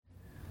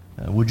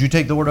Would you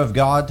take the Word of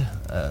God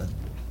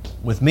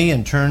with me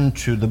and turn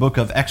to the book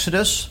of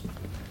Exodus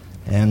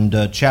and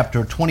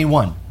chapter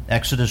 21.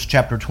 Exodus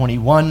chapter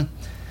 21.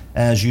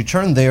 As you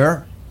turn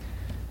there,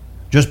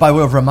 just by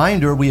way of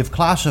reminder, we have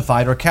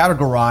classified or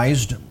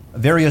categorized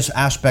various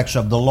aspects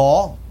of the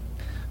law.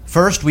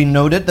 First, we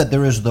noted that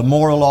there is the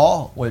moral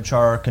law, which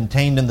are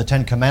contained in the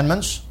Ten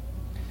Commandments.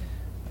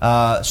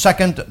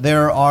 Second,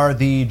 there are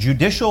the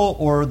judicial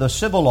or the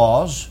civil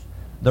laws.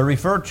 They're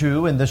referred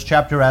to in this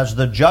chapter as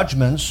the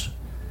judgments.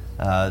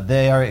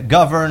 The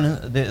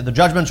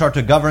judgments are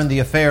to govern the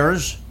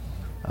affairs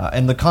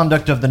and the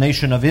conduct of the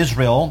nation of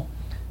Israel.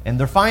 And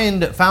they're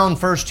found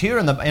first here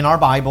in our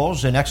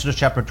Bibles in Exodus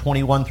chapter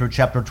 21 through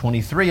chapter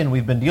 23, and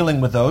we've been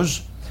dealing with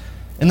those.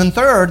 And then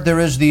third, there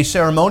is the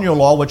ceremonial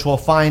law, which we'll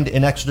find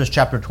in Exodus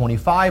chapter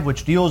 25,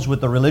 which deals with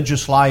the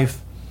religious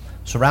life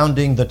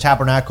surrounding the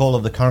tabernacle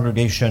of the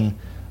congregation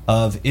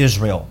of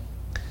Israel.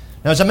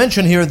 Now, as I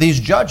mentioned here, these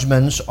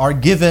judgments are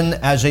given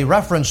as a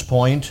reference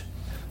point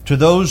to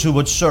those who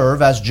would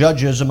serve as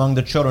judges among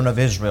the children of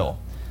Israel.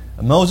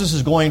 Moses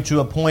is going to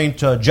appoint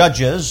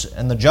judges,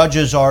 and the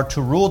judges are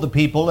to rule the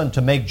people and to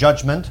make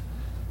judgment,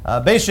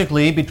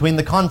 basically between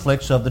the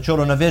conflicts of the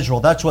children of Israel.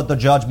 That's what the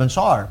judgments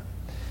are.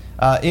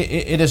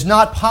 It is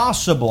not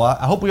possible,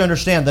 I hope we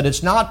understand that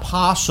it's not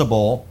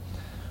possible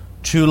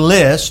to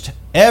list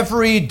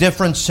every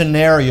different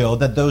scenario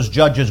that those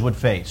judges would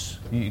face.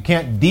 You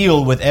can't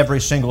deal with every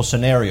single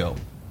scenario.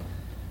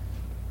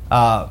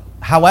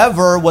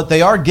 However, what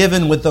they are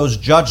given with those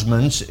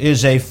judgments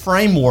is a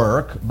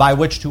framework by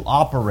which to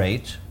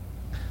operate,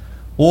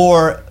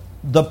 or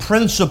the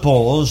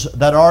principles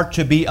that are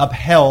to be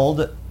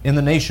upheld in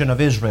the nation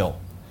of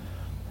Israel.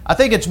 I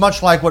think it's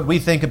much like what we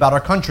think about our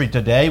country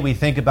today. We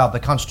think about the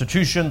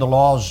Constitution, the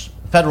laws,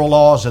 federal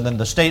laws, and then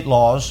the state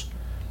laws.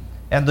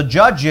 And the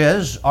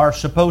judges are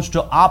supposed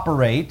to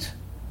operate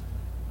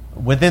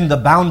within the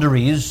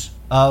boundaries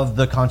of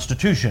the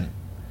Constitution.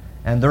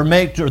 And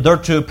they're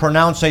to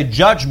pronounce a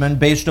judgment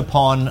based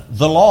upon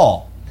the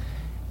law.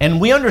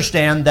 And we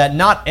understand that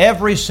not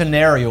every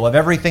scenario of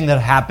everything that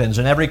happens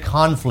and every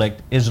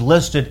conflict is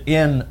listed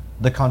in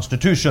the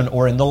Constitution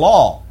or in the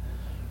law.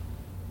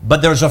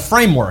 But there's a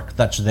framework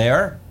that's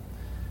there.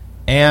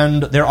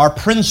 And there are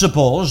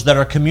principles that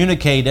are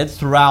communicated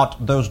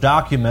throughout those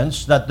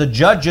documents that the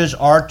judges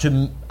are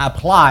to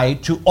apply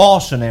to all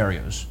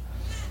scenarios.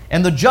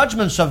 And the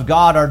judgments of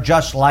God are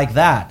just like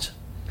that.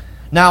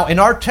 Now, in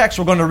our text,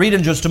 we're going to read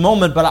in just a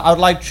moment, but I would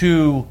like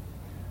to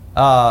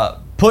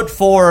put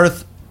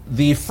forth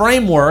the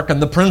framework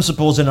and the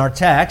principles in our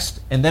text,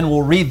 and then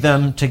we'll read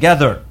them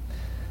together.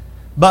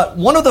 But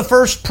one of the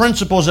first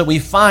principles that we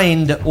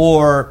find,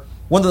 or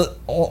one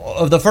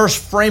of the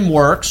first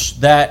frameworks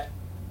that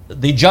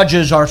the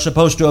judges are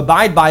supposed to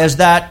abide by, is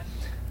that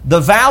the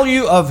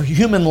value of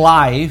human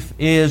life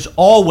is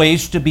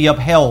always to be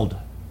upheld.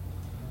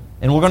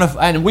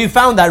 And we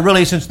found that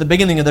really since the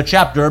beginning of the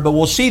chapter, but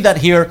we'll see that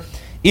here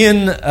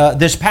in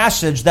this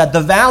passage, that the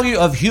value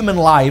of human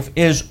life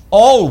is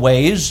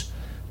always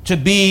to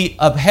be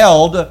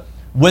upheld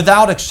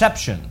without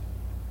exception.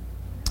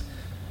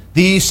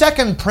 The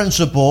second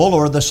principle,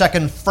 or the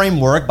second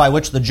framework by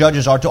which the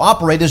judges are to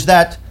operate, is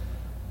that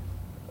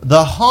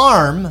the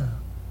harm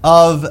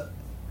of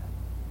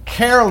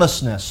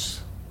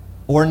carelessness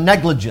or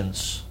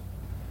negligence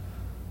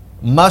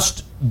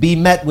must be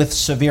met with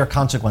severe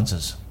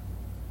consequences.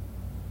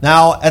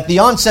 Now, at the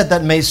onset,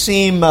 that may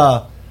seem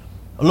a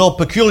little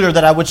peculiar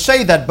that I would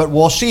say that, but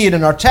we'll see it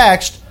in our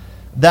text,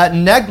 that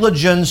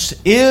negligence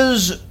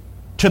is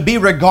to be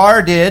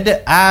regarded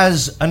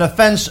as an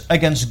offense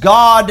against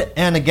God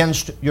and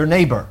against your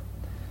neighbor.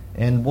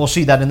 And we'll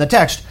see that in the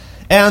text.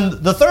 And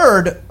the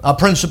third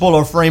principle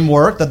or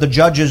framework that the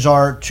judges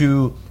are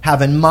to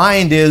have in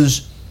mind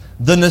is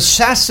the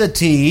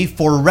necessity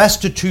for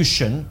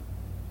restitution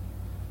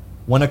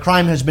when a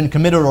crime has been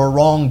committed or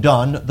wrong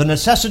done, the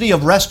necessity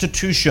of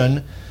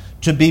restitution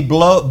to be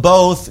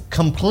both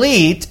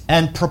complete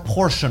and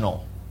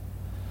proportional.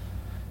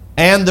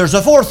 And there's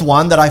a fourth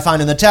one that I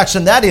find in the text,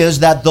 and that is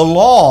that the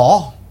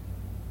law,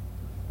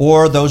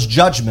 or those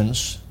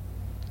judgments,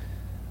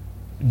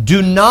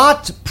 do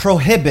not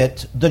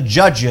prohibit the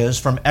judges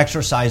from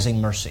exercising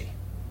mercy.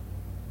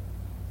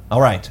 All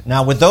right,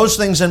 now with those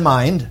things in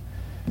mind,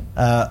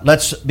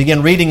 let's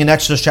begin reading in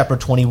Exodus chapter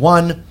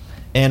 21,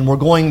 and we're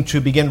going to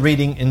begin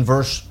reading in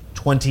verse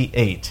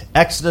 28.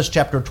 Exodus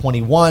chapter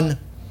 21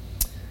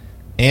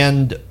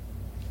 and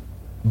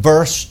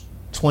verse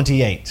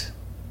 28.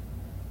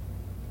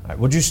 All right,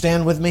 would you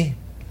stand with me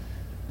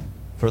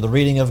for the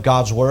reading of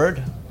God's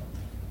Word?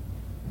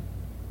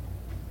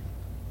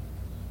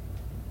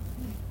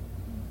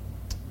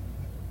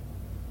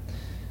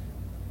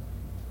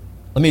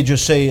 Let me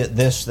just say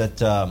this,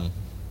 that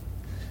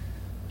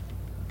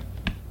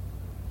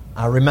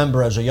I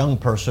remember as a young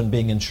person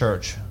being in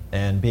church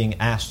and being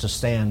asked to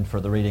stand for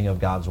the reading of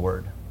God's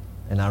Word.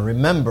 And I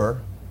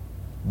remember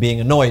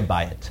being annoyed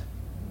by it.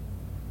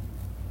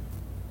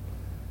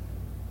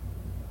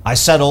 I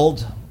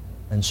settled,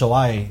 and so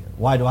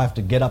why do I have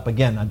to get up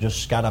again? I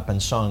just got up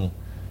and sung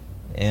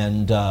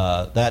And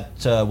that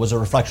was a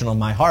reflection on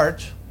my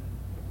heart.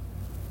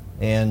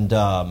 And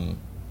the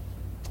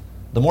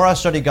more I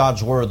study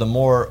God's Word, the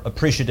more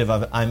appreciative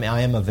I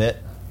am of it.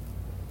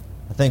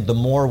 I think the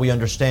more we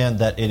understand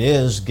that it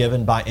is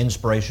given by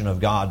inspiration of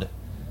God.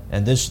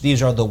 And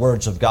these are the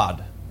words of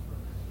God.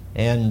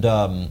 And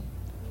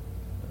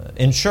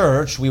in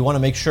church, we want to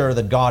make sure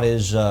that God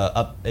is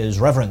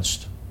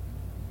reverenced.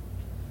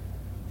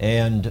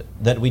 And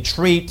that we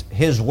treat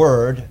His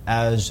Word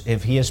as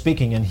if He is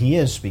speaking, and He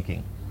is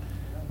speaking.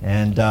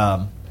 And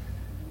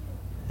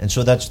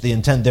so that's the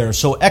intent there.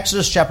 So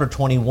Exodus chapter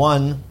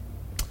 21,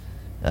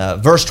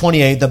 verse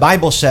 28, the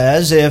Bible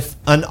says, if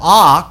an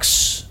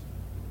ox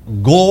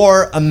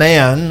gore a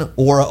man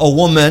or a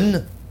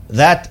woman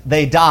that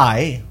they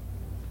die,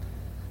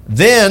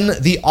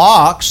 then the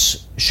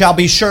ox shall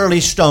be surely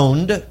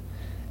stoned,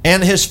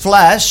 and his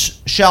flesh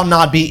shall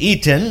not be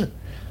eaten,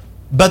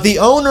 but the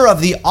owner of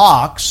the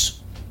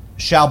ox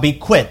shall be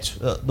quit.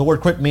 The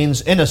word quit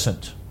means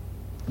innocent.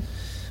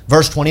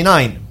 Verse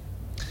 29.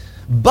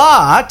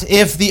 But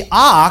if the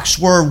ox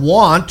were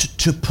wont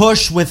to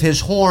push with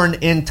his horn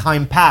in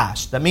time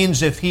past, that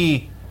means if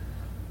he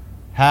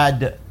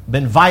had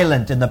been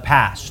violent in the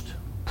past,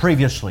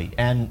 previously,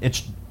 and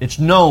it's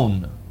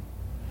known,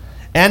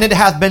 and it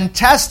hath been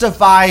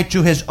testified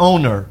to his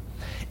owner,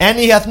 and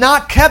he hath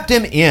not kept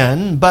him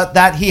in, but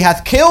that he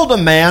hath killed a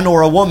man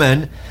or a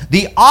woman,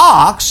 the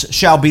ox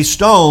shall be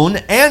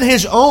stoned, and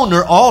his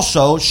owner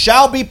also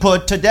shall be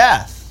put to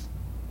death.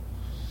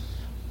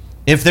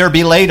 If there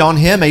be laid on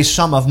him a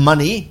sum of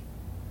money,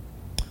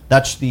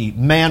 that's the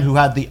man who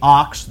had the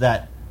ox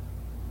that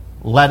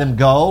let him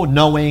go,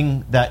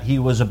 knowing that he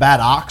was a bad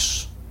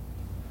ox,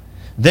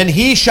 then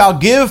he shall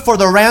give for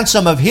the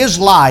ransom of his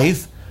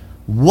life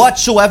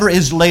whatsoever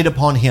is laid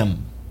upon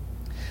him,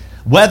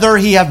 whether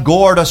he have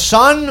gored a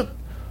son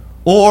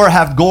or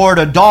have gored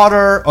a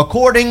daughter,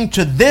 according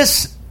to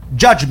this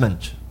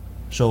judgment.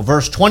 So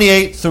verse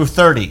 28 through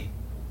 30,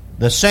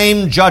 the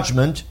same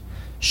judgment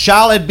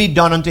shall it be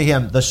done unto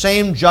him. The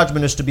same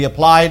judgment is to be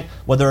applied,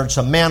 whether it's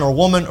a man or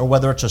woman, or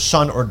whether it's a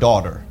son or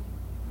daughter.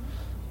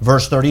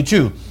 Verse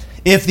 32,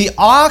 if the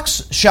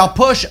ox shall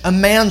push a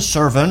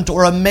manservant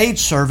or a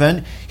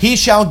maidservant, he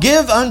shall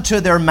give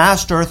unto their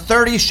master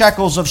 30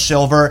 shekels of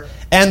silver,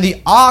 and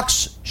the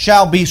ox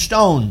shall be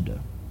stoned.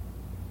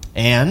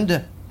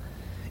 And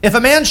if a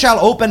man shall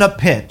open a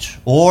pit,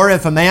 or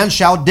if a man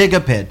shall dig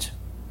a pit,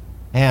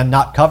 and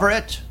not cover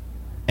it,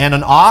 and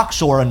an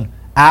ox or an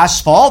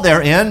ass fall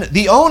therein,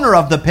 the owner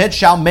of the pit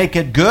shall make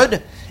it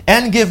good,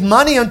 and give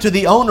money unto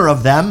the owner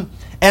of them,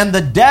 and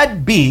the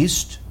dead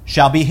beast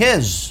shall be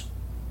his.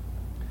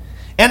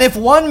 And if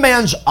one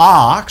man's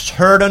ox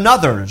hurt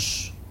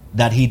another's,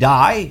 that he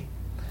die,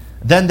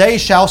 then they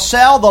shall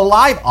sell the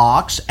live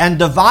ox, and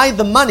divide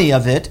the money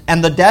of it,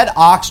 and the dead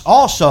ox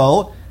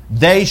also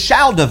they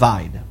shall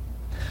divide.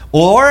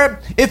 Or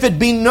if it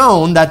be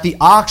known that the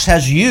ox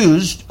hath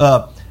used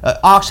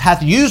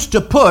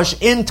to push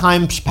in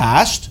times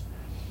past,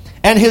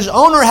 and his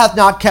owner hath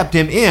not kept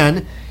him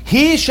in,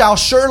 he shall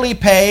surely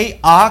pay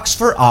ox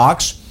for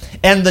ox,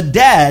 and the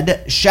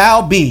dead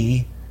shall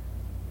be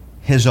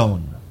his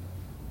own.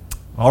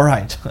 All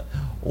right,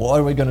 what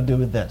are we going to do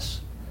with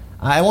this?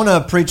 I want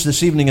to preach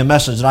this evening a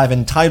message that I've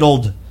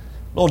entitled, a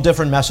little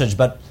different message,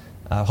 but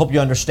I hope you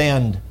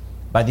understand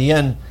by the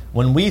end,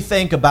 when we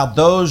think about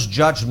those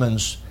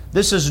judgments,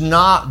 this is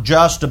not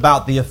just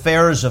about the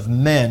affairs of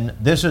men.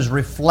 This is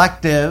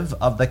reflective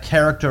of the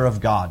character of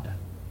God.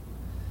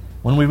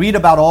 When we read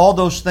about all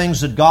those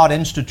things that God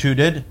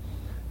instituted,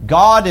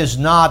 God is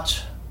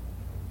not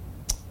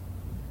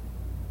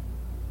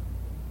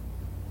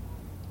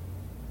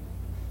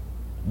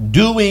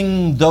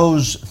doing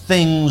those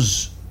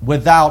things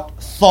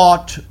without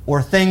thought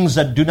or things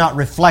that do not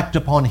reflect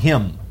upon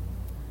Him.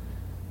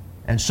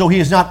 And so He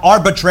is not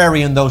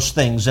arbitrary in those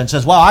things and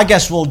says, well, I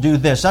guess we'll do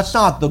this. That's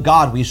not the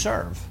God we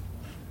serve.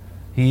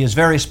 He is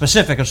very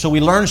specific. And so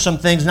we learn some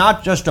things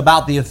not just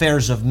about the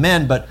affairs of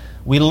men, but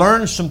we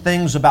learn some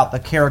things about the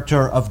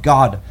character of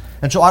God.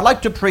 And so I'd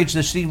like to preach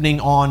this evening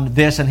on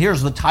this, and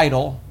here's the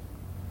title: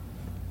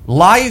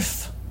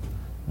 Life,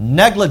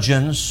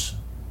 Negligence,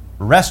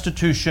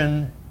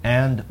 Restitution,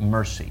 and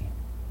Mercy.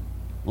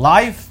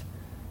 Life,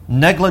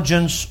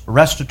 negligence,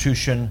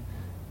 restitution,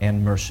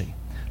 and mercy.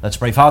 Let's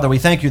pray. Father, we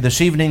thank you this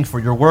evening for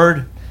your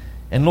word.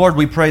 And Lord,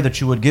 we pray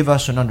that you would give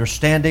us an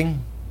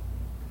understanding,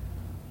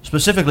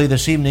 specifically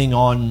this evening,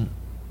 on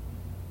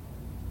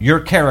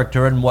your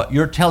character and what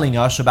you're telling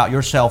us about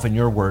yourself in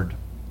your word.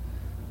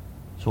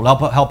 So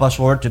help us,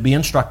 Lord, to be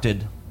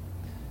instructed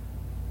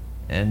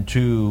and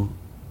to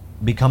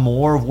become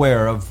more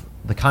aware of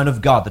the kind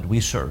of God that we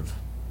serve.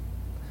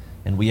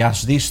 And we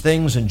ask these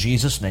things in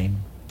Jesus'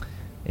 name.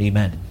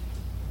 Amen.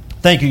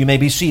 Thank you. You may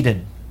be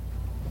seated.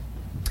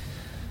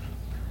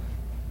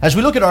 As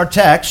we look at our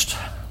text,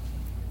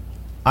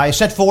 I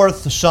set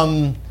forth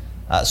some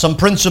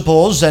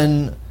principles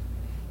and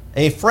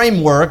a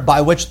framework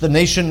by which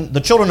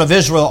the children of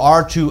Israel,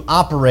 are to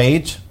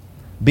operate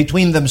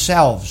between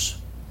themselves.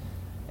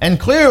 And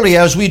clearly,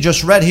 as we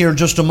just read here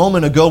just a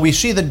moment ago, we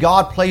see that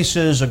God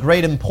places a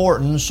great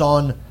importance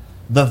on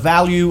the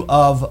value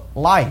of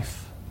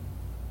life,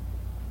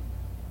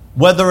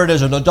 whether it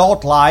is an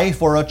adult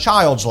life or a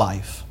child's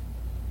life.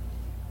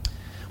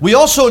 We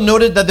also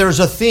noted that there's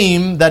a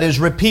theme that is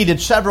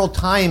repeated several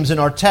times in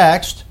our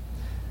text,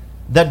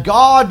 that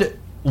God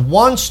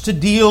wants to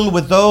deal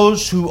with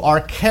those who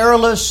are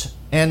careless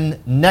and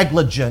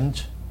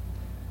negligent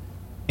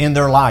in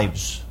their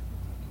lives.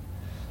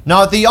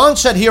 Now, at the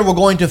onset here, we're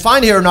going to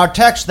find here in our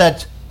text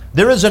that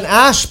there is an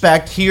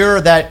aspect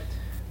here that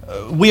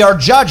we are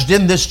judged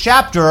in this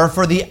chapter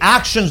for the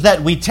actions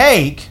that we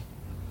take.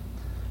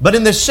 But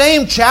in the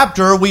same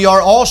chapter, we are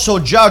also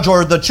judged,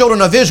 or the children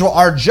of Israel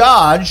are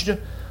judged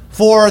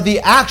for the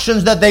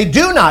actions that they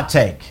do not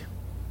take,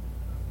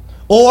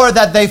 or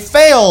that they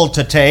fail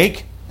to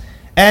take,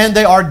 and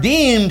they are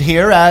deemed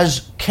here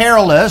as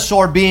careless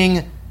or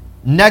being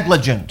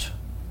negligent.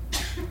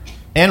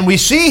 And we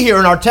see here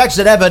in our text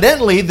that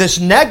evidently this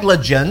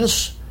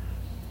negligence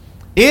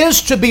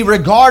is to be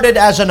regarded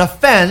as an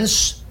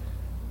offense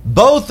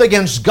both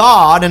against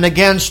God and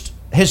against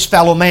his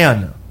fellow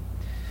man.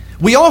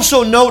 We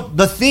also note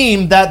the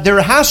theme that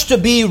there has to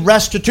be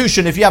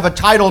restitution. If you have a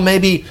title,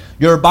 maybe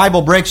your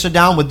Bible breaks it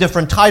down with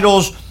different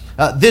titles.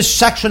 This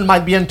section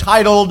might be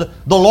entitled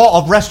The Law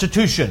of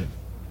Restitution.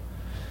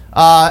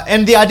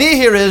 And the idea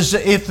here is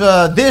if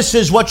this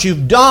is what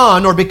you've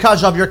done, or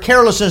because of your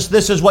carelessness,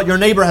 this is what your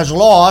neighbor has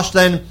lost,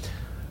 then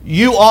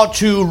you ought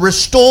to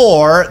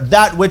restore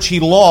that which he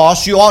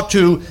lost. You ought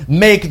to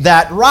make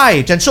that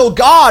right. And so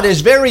God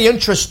is very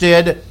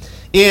interested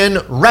in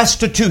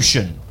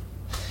restitution.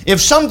 If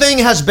something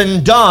has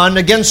been done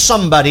against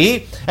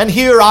somebody, and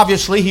here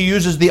obviously he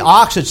uses the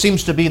ox, it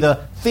seems to be the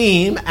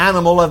theme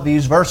animal of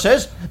these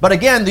verses. But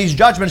again, these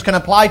judgments can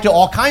apply to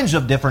all kinds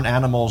of different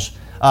animals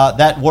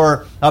that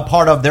were a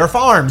part of their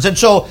farms. And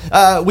so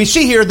we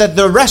see here that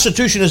the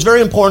restitution is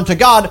very important to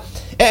God.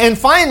 And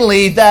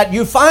finally, that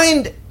you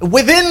find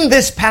within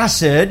this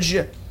passage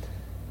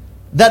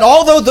that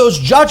although those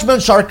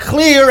judgments are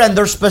clear and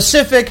they're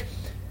specific,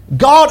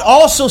 God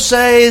also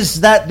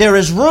says that there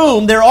is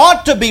room, there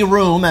ought to be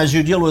room as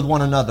you deal with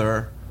one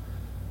another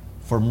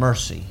for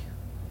mercy.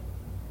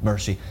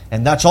 Mercy.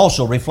 And that's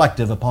also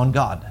reflective upon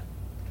God.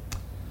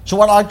 So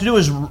what I'd like to do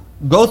is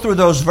go through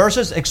those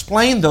verses,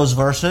 explain those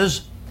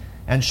verses,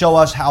 and show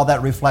us how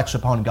that reflects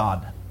upon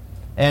God.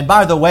 And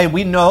by the way,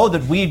 we know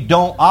that we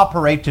don't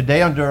operate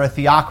today under a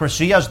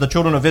theocracy as the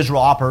children of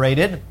Israel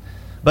operated.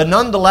 But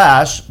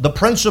nonetheless, the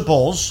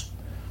principles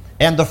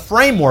and the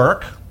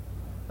framework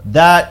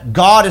that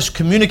God has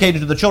communicated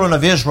to the children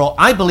of Israel,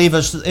 I believe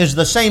is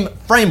the same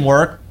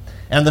framework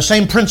and the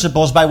same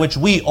principles by which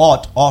we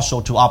ought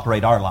also to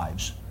operate our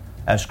lives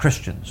as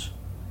Christians.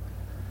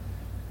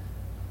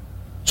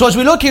 So as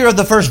we look here at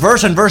the first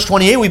verse, in verse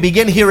 28, we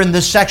begin here in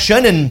this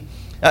section, and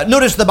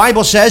notice the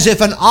Bible says, if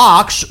an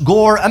ox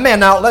gore a man.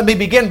 Now, let me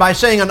begin by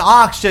saying an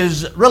ox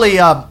is really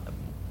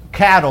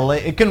cattle.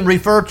 It can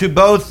refer to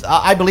both,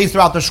 I believe,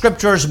 throughout the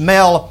Scriptures,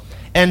 male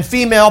and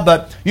female,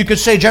 but you could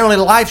say generally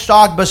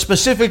livestock, but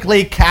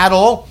specifically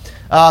cattle.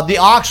 The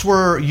ox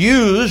were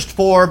used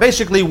for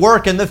basically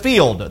work in the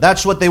field.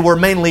 That's what they were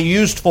mainly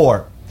used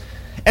for.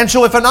 And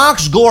so if an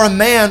ox gore a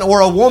man or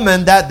a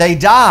woman that they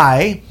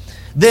die,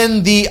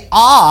 then the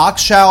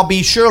ox shall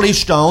be surely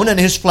stoned, and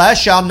his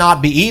flesh shall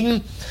not be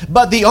eaten,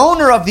 but the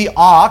owner of the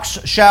ox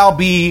shall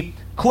be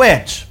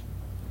quit.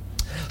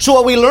 So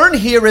what we learn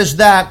here is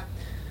that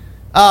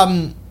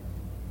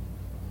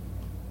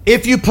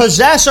if you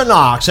possess an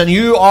ox and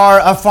you are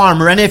a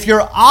farmer, and if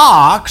your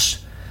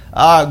ox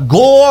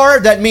gore,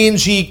 that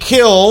means he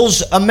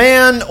kills a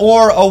man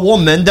or a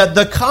woman, that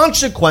the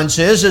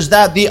consequences is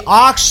that the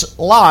ox's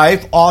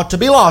life ought to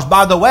be lost.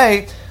 By the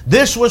way,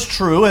 this was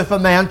true if a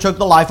man took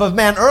the life of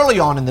man early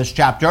on in this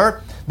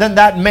chapter, then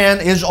that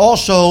man is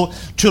also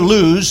to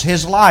lose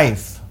his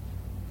life.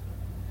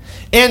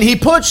 And he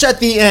puts at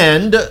the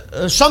end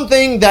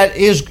something that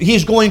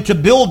he's going to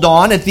build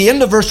on. At the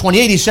end of verse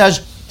 28, he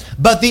says,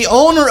 but the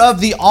owner of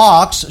the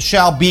ox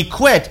shall be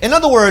quit. In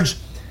other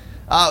words,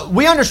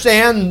 we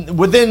understand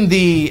within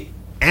the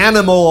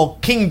animal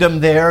kingdom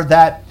there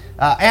that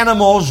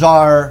animals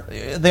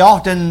they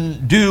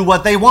often do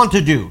what they want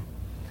to do.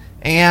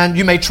 And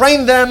you may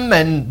train them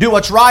and do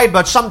what's right,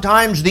 but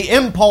sometimes the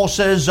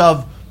impulses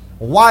of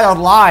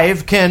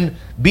wildlife can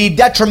be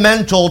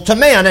detrimental to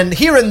man. And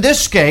here in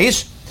this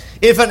case,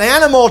 if an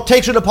animal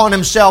takes it upon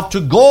himself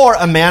to gore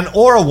a man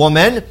or a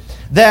woman,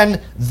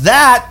 then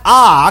that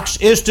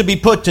ox is to be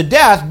put to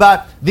death,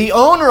 but the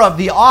owner of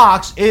the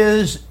ox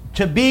is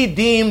to be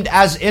deemed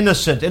as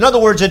innocent. In other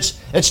words,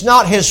 it's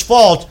not his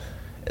fault.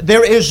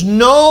 There is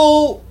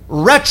no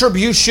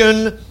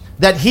retribution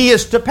that he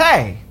is to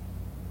pay.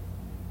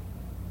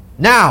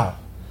 Now,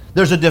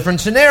 there's a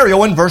different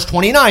scenario in verse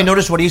 29.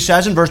 Notice what he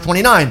says in verse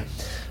 29.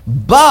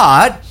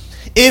 But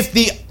if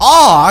the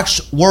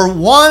ox were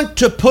wont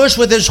to push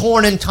with his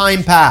horn in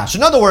time past.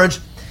 In other words,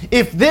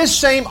 if this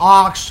same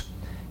ox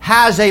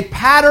has a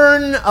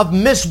pattern of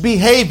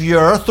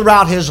misbehavior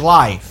throughout his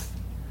life,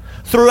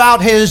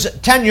 throughout his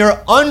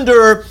tenure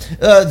under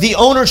the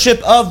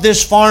ownership of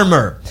this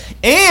farmer.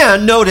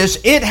 And notice,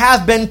 it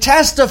hath been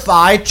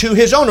testified to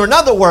his owner. In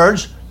other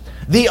words,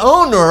 the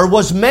owner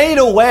was made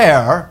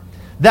aware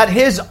that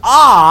his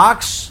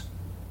ox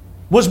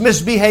was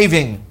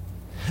misbehaving,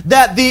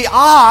 that the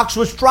ox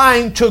was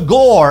trying to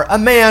gore a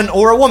man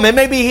or a woman.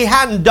 Maybe he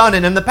hadn't done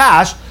it in the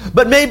past,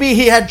 but maybe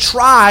he had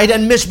tried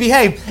and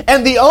misbehaved.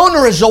 And the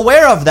owner is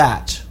aware of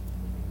that.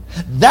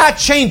 That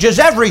changes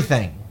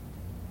everything.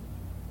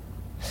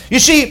 You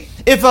see,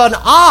 if an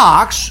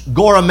ox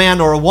gore a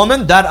man or a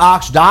woman, that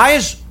ox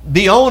dies,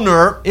 the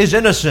owner is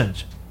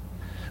innocent.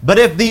 But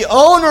if the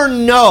owner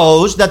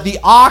knows that the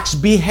ox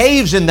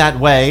behaves in that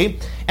way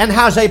and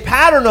has a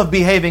pattern of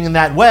behaving in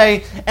that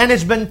way, and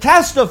it's been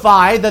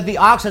testified that the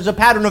ox has a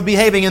pattern of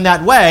behaving in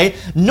that way,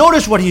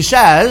 notice what he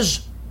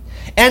says,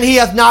 and he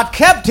hath not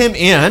kept him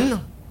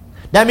in.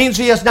 That means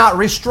he has not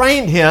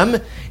restrained him.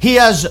 He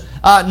has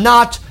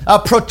not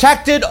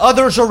protected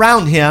others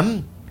around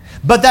him,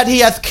 but that he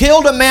hath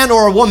killed a man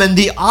or a woman,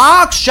 the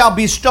ox shall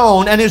be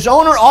stoned, and his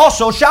owner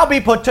also shall be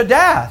put to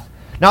death.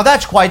 Now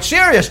that's quite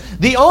serious.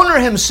 The owner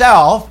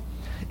himself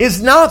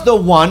is not the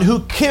one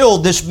who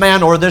killed this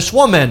man or this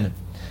woman,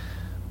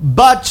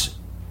 but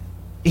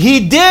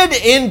he did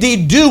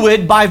indeed do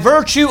it by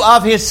virtue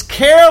of his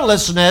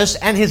carelessness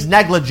and his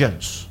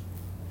negligence.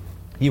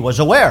 He was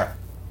aware.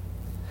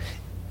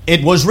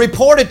 It was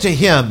reported to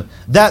him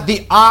that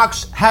the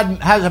ox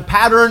has a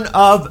pattern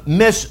of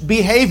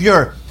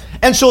misbehavior.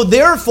 And so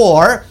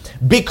therefore,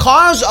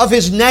 because of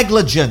his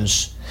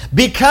negligence,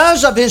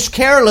 because of his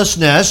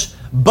carelessness,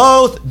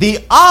 both the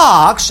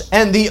ox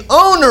and the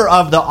owner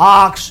of the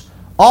ox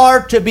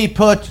are to be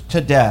put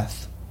to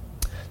death.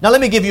 Now let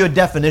me give you a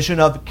definition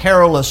of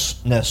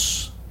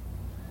carelessness.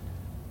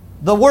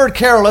 The word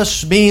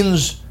careless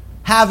means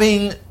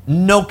having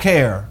no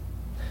care,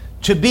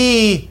 to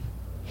be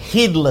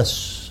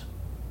heedless.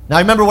 Now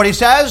remember what he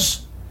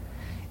says?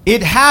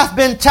 It hath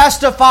been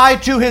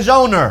testified to his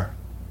owner.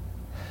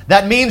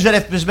 That means that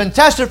if it's been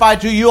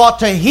testified to, you ought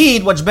to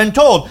heed what's been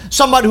told.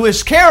 Someone who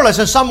is careless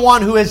is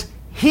someone who is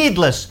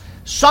heedless.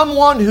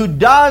 Someone who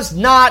does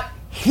not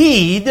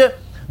heed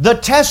the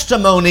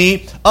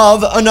testimony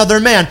of another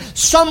man.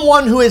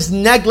 Someone who is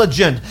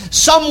negligent.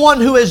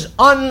 Someone who is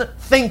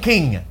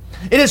unthinking.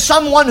 It is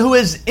someone who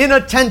is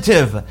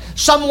inattentive.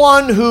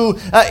 Someone who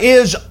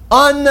is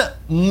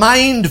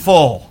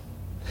unmindful.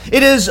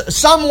 It is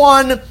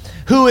someone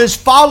who is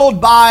followed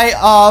by,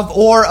 of,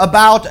 or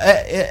about,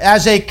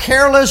 as a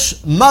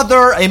careless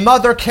mother, a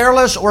mother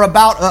careless or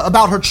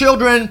about her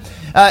children,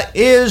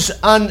 is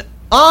an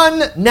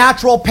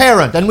unnatural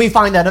parent. And we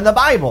find that in the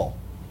Bible.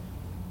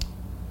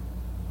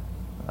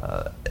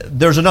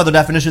 There's another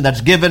definition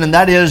that's given, and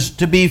that is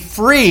to be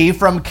free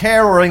from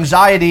care or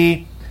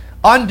anxiety,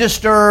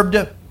 undisturbed.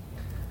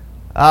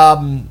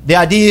 The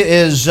idea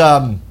is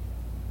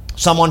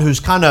someone who's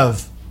kind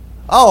of,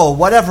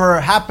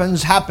 whatever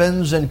happens,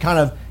 and kind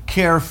of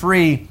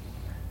carefree.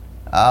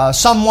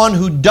 Someone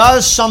who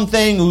does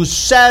something, who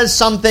says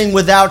something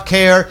without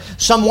care.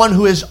 Someone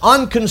who is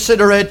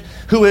unconsiderate,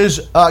 who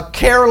is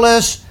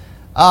careless,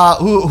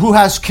 who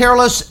has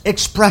careless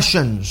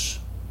expressions.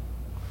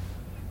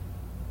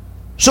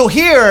 So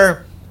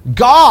here,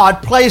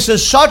 God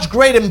places such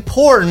great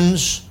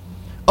importance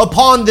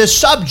upon this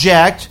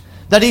subject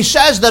that he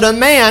says that a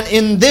man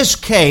in this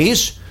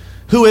case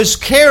who is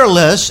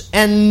careless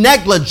and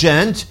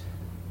negligent,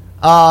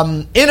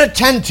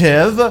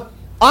 inattentive,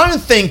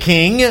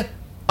 unthinking,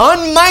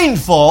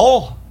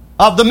 unmindful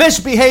of the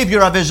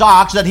misbehavior of his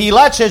ox, that he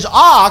lets his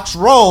ox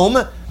roam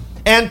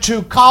and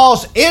to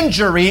cause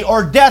injury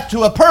or death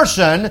to a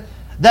person,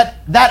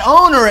 that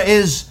owner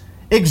is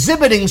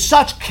exhibiting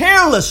such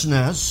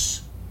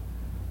carelessness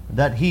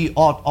that he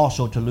ought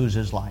also to lose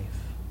his life.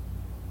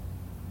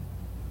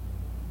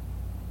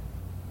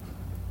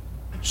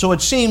 So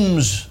it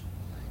seems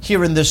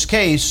here in this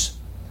case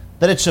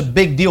that it's a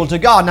big deal to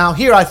God. Now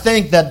here I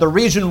think that the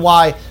reason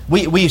why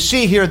we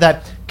see here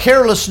that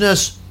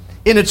carelessness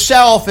in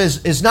itself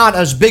is not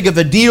as big of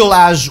a deal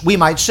as we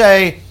might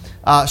say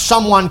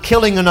someone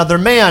killing another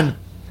man.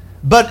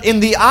 But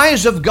in the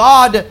eyes of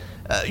God,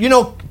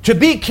 to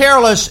be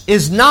careless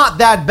is not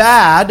that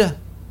bad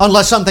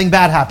unless something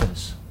bad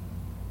happens.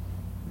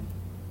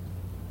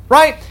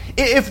 Right?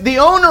 If the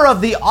owner of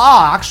the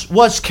ox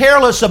was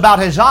careless about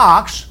his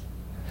ox,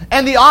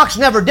 and the ox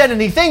never did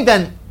anything,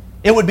 then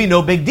it would be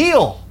no big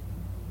deal.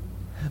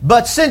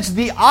 But since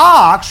the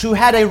ox, who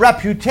had a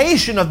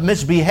reputation of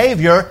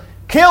misbehavior,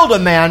 killed a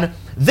man,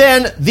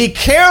 then the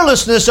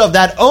carelessness of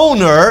that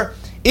owner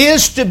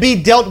is to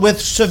be dealt with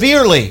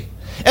severely.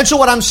 And so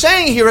what I'm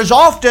saying here is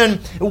often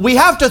we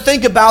have to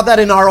think about that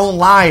in our own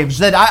lives.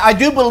 That I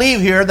do believe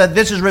here that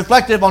this is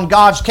reflective on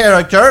God's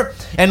character.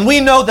 And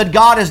we know that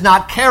God is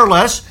not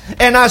careless.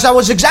 And as I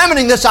was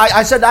examining this,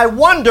 I said, I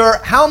wonder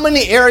how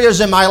many areas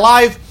in my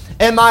life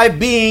am I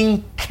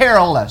being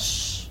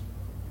careless?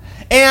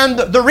 And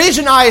the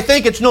reason I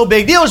think it's no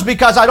big deal is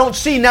because I don't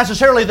see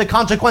necessarily the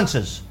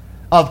consequences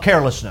of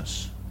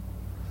carelessness.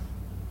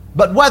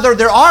 But whether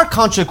there are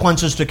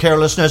consequences to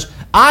carelessness,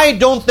 I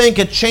don't think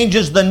it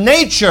changes the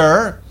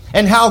nature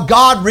and how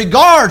God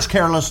regards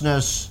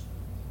carelessness,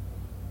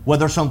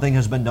 whether something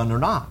has been done or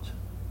not.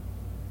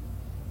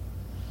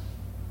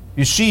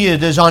 You see,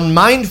 it is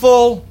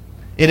unmindful,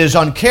 it is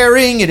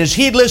uncaring, it is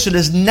heedless, it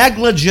is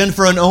negligent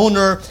for an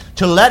owner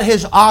to let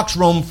his ox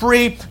roam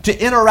free,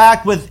 to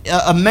interact with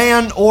a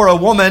man or a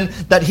woman,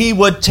 that he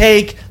would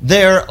take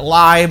their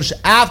lives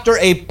after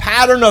a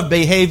pattern of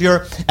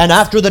behavior and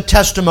after the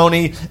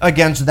testimony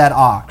against that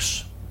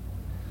ox.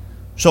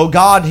 So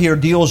God here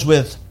deals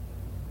with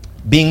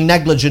being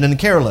negligent and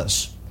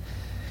careless.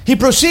 He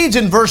proceeds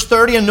in verse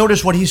 30, and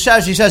notice what he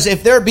says. He says,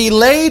 if there be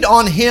laid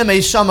on him a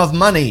sum of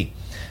money,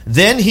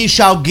 then he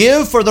shall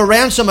give for the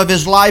ransom of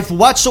his life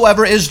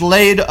whatsoever is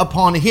laid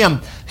upon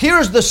him.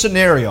 Here's the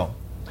scenario.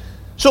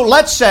 So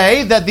let's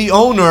say that the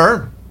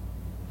owner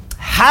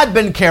had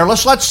been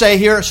careless. Let's say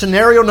here,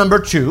 scenario number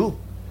 2,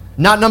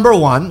 not number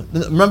 1.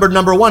 Remember,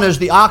 number 1 is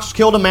the ox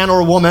killed a man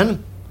or a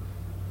woman.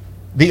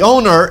 The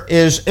owner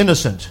is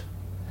innocent.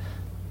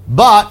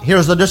 But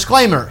here's the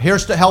disclaimer.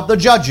 Here's to help the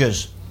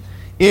judges.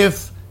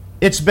 If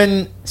it's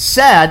been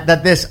said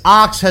that this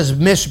ox has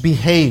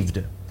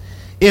misbehaved,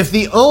 if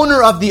the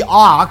owner of the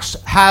ox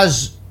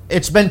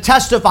it's been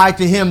testified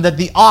to him that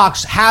the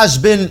ox has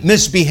been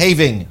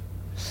misbehaving,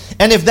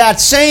 and if that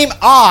same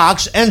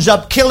ox ends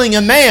up killing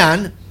a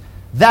man,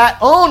 that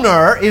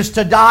owner is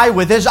to die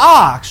with his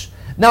ox.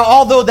 Now,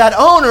 although that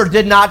owner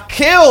did not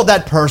kill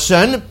that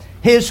person,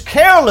 his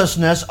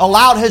carelessness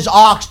allowed his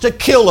ox to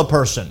kill a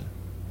person,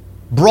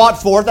 brought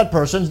forth that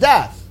person's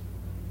death.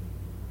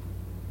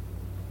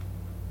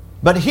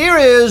 But here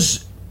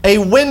is a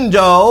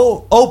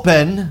window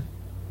open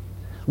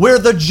where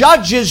the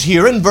judges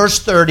here in verse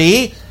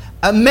 30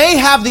 may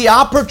have the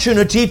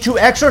opportunity to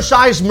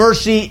exercise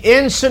mercy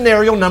in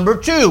scenario number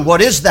 2.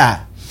 What is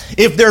that?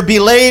 If there be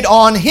laid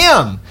on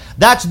him,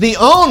 that's the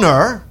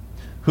owner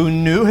who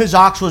knew his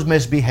ox was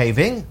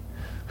misbehaving,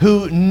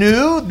 who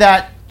knew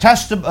that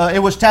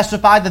it was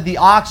testified that the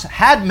ox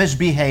had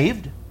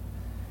misbehaved.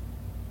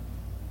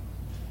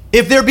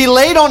 If there be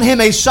laid on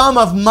him a sum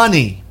of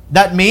money,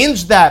 that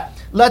means that,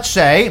 let's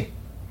say,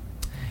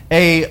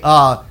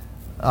 a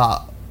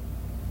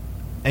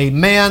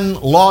man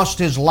lost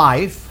his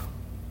life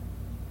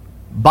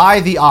by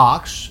the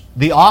ox.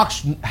 The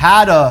ox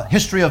had a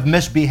history of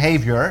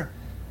misbehavior.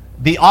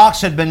 The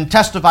ox had been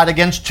testified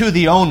against to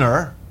the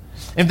owner.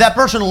 If that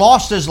person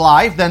lost his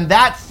life, then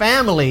that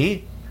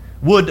family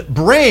would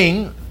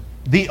bring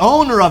the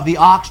owner of the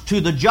ox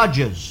to the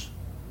judges.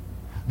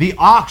 The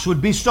ox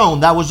would be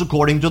stoned. That was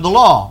according to the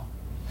law.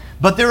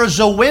 But there is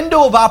a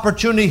window of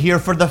opportunity here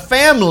for the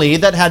family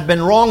that had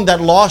been wronged,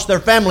 that lost their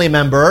family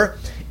member.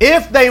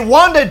 If they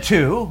wanted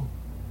to,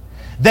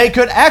 they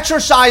could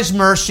exercise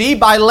mercy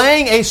by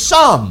laying a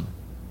sum.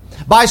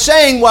 By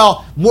saying,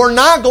 well, we're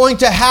not going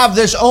to have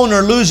this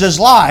owner lose his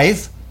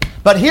life,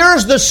 but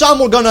here's the sum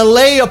we're going to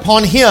lay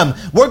upon him.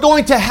 We're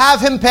going to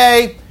have him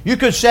pay, you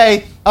could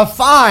say, a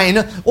fine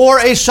or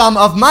a sum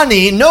of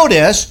money.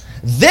 Notice,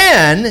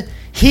 then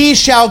he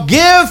shall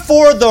give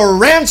for the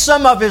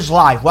ransom of his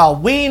life. Well,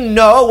 we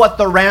know what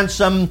the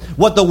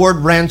word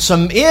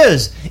ransom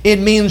is. It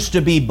means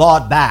to be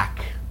bought back.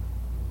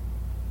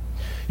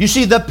 You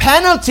see, the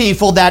penalty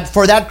for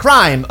that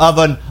crime of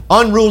an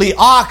unruly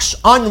ox,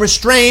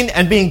 unrestrained,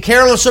 and being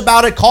careless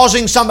about it,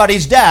 causing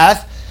somebody's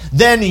death,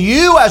 then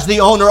you as the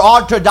owner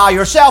ought to die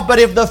yourself. But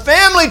if the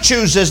family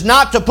chooses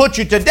not to put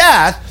you to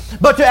death,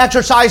 but to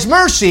exercise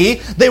mercy,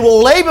 they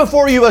will lay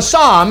before you a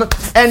sum,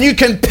 and you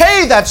can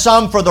pay that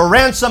sum for the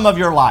ransom of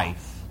your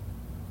life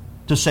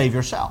to save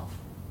yourself.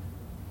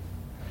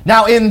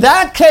 Now, in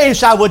that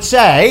case, I would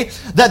say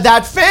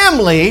that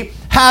family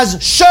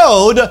has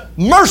showed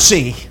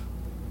mercy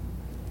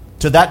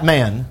to that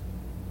man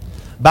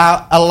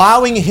by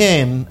allowing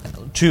him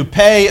to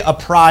pay a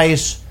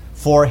price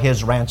for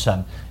his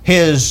ransom.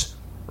 His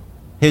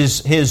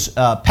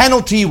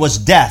penalty was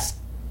death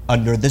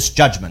under this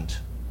judgment.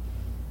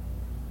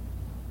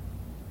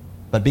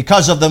 But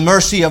because of the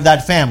mercy of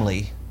that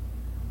family,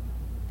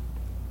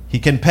 he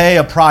can pay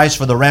a price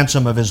for the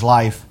ransom of his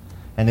life.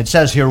 And it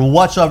says here,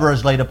 whatsoever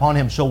is laid upon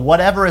him. So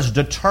whatever is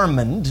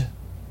determined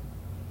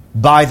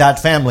by that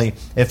family,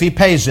 if he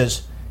pays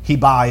this, he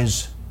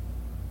buys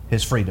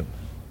his freedom,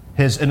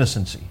 his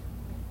innocency.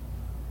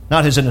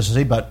 Not his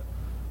innocency, but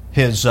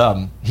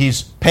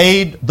he's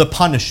paid the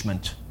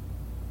punishment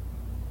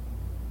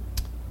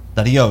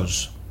that he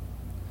owes.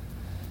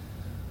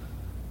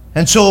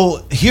 And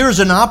so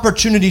here's an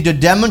opportunity to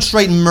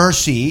demonstrate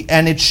mercy,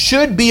 and it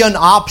should be an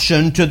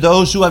option to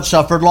those who have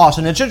suffered loss.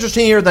 And it's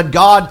interesting here that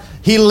God,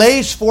 He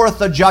lays forth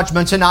the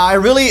judgments, and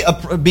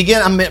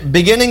I'm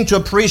beginning to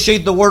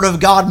appreciate the Word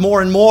of God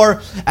more and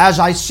more as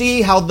I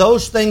see how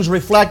those things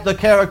reflect the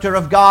character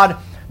of God,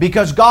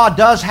 because God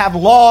does have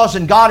laws,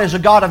 and God is a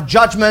God of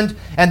judgment,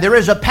 and there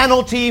is a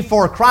penalty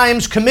for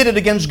crimes committed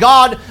against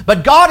God,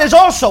 but God is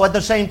also at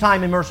the same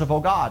time a merciful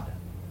God.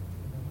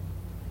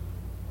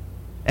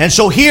 And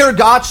so here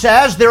God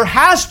says there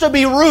has to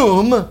be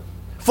room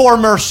for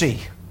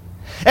mercy.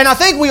 And I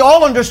think we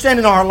all understand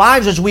in our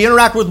lives as we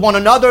interact with one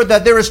another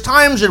that there is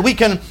times that we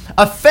can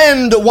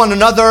offend one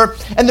another.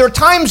 And there are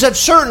times that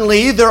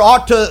certainly there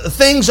ought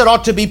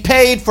to be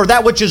paid for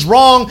that which is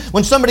wrong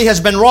when somebody has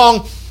been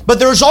wrong. But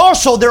there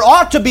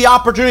ought to be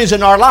opportunities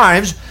in our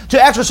lives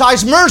to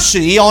exercise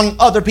mercy on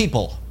other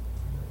people.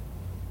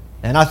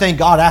 And I think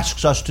God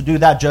asks us to do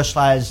that just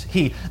as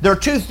There are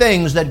two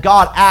things that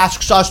God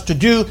asks us to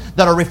do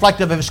that are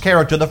reflective of His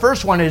character. The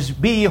first one is,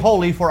 be ye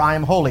holy, for I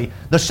am holy.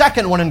 The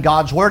second one in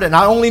God's Word, and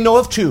I only know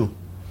of two,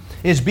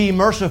 is be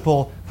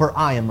merciful, for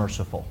I am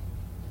merciful.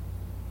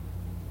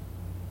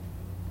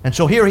 And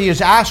so here He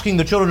is asking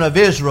the children of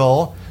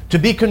Israel to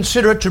be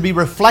considerate, to be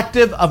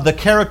reflective of the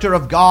character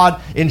of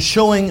God in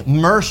showing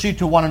mercy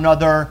to one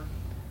another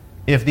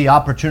if the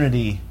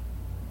opportunity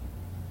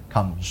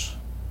comes.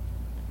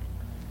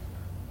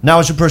 Now,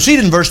 as we proceed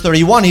in verse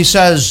 31, he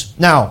says,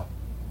 now,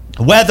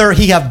 whether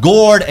he have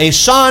gored a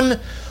son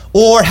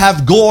or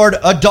have gored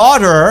a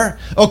daughter,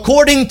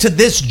 according to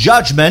this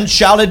judgment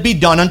shall it be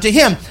done unto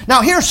him.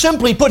 Now, here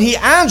simply put, he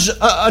adds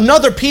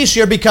another piece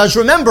here, because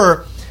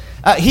remember,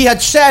 he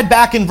had said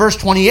back in verse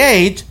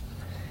 28,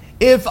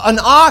 if an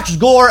ox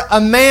gore a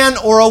man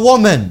or a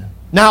woman.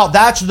 Now,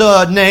 that's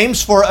the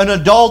names for an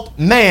adult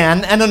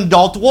man and an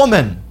adult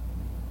woman.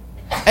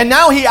 And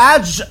now he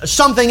adds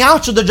something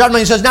else to the judgment.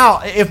 He says, now,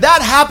 if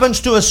that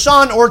happens to a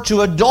son or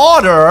to a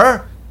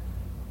daughter,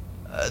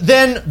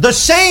 then the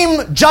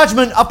same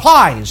judgment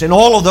applies in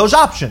all of those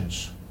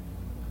options.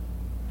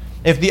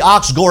 If the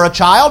ox gore a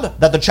child,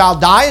 that the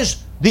child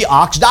dies, the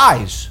ox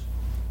dies.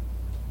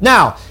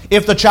 Now,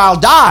 if the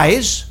child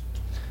dies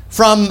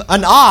from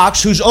an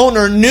ox whose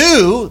owner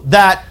knew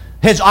that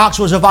his ox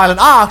was a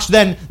violent ox,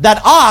 then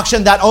that ox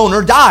and that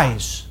owner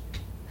dies.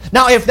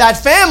 Now, if that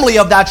family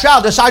of that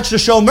child decides to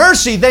show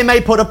mercy, they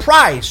may put a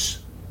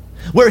price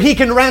where he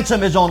can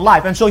ransom his own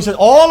life. And so he says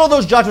all of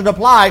those judgments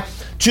apply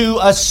to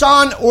a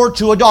son or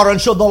to a daughter. And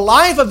so the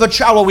life of a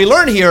child, what we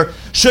learn here,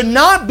 should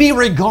not be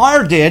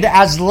regarded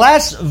as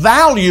less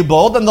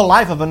valuable than the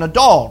life of an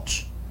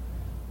adult.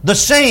 The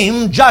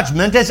same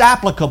judgment is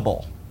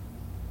applicable.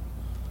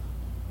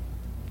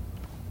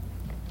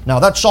 Now,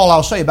 that's all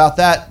I'll say about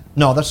that.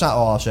 No, that's not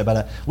all I'll say about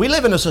that. We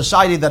live in a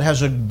society that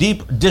has a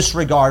deep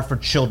disregard for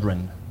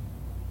children.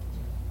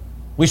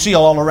 We see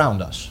all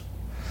around us.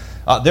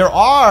 There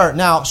are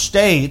now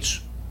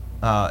states,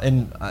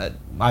 and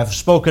I've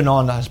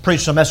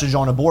preached a message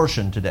on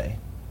abortion today.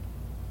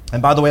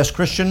 And by the way, as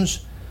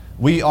Christians,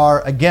 we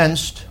are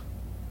against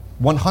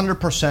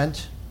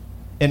 100%,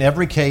 in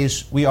every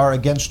case, we are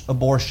against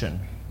abortion.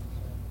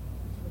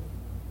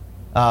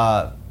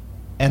 And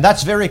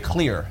that's very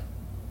clear.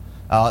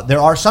 There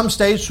are some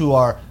states who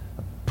are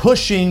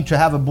pushing to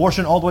have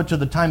abortion all the way to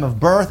the time of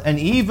birth, and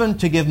even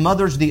to give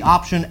mothers the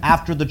option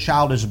after the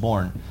child is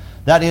born.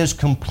 That is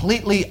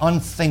completely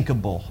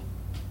unthinkable.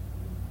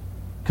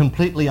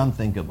 Completely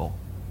unthinkable.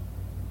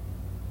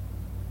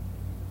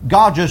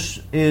 God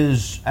just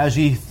is, as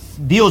He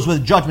deals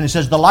with judgment, He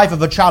says the life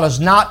of a child is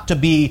not to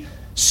be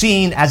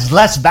seen as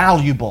less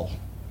valuable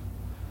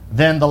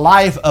than the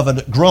life of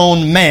a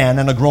grown man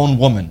and a grown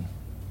woman.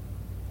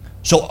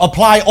 So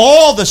apply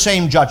all the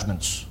same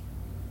judgments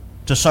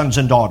to sons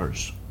and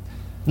daughters.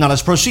 Now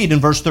let's proceed. In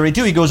verse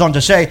 32, he goes on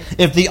to say,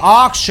 if the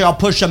ox shall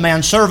push a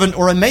manservant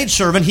or a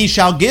maidservant, he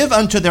shall give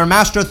unto their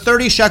master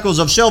 30 shekels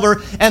of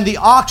silver, and the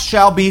ox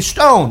shall be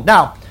stoned.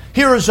 Now,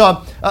 here is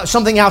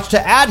something else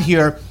to add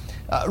here.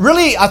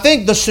 Really, I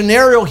think the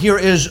scenario here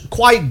is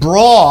quite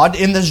broad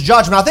in this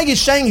judgment. I think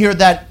he's saying here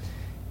that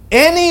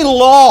any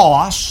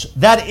loss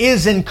that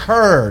is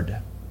incurred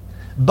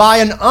by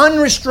an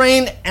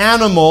unrestrained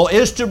animal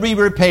is to be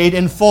repaid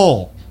in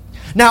full.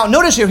 Now,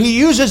 notice here, he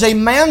uses a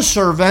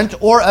manservant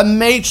or a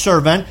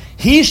maidservant.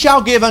 He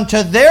shall give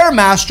unto their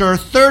master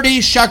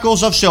 30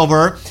 shekels of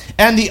silver,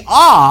 and the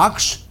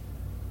ox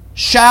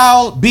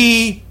shall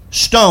be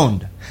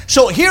stoned.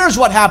 So here's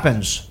what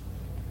happens.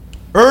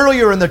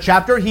 Earlier in the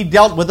chapter, he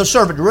dealt with a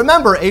servant.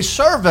 Remember, a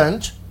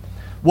servant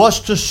was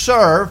to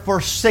serve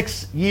for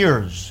 6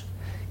 years.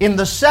 In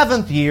the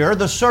 7th year,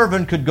 the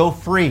servant could go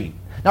free.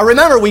 Now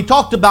remember, we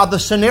talked about the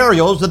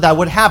scenarios that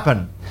would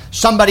happen.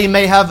 Somebody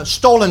may have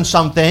stolen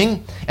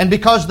something, and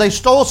because they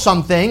stole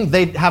something,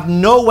 they have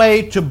no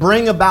way to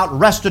bring about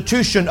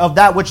restitution of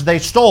that which they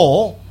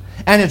stole,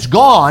 and it's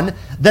gone.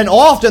 Then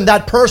often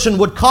that person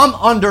would come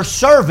under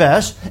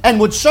service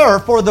and would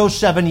serve for those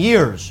 7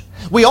 years.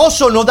 We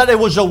also know that it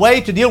was a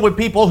way to deal with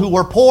people who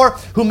were poor,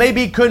 who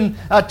maybe couldn't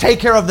take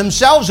care of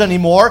themselves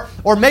anymore,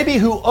 or maybe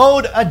who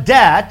owed a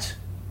debt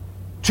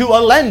to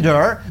a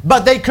lender,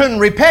 but they couldn't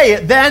repay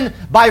it. Then,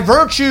 by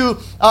virtue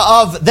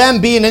of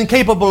them being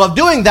incapable of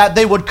doing that,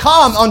 they would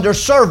come under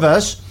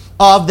service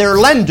of their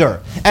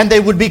lender, and they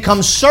would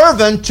become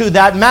servant to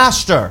that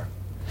master.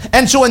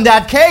 And so in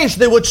that case,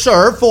 they would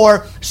serve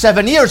for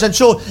 7 years. And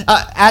so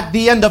at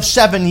the end of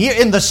 7 years,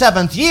 in the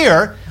 7th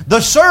year, the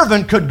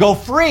servant could go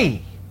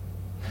free.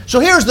 So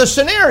here's the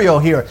scenario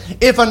here.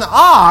 If an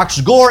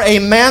ox gore a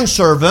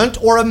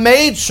manservant or a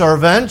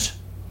maidservant,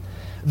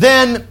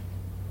 then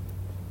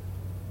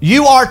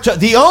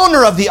the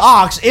owner of the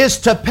ox is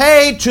to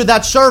pay to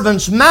that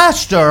servant's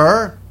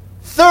master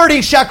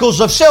 30 shekels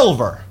of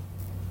silver.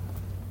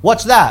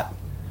 What's that?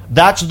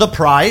 That's the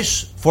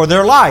price for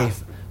their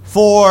life,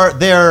 for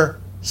their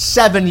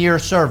 7-year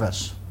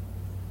service.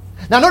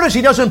 Now notice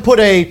he doesn't put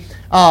a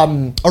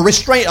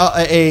restraint,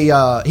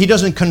 he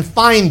doesn't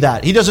confine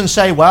that. He doesn't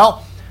say,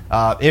 well,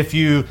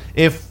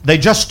 if they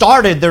just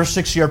started their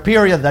 6-year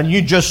period, then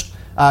you just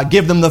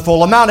give them the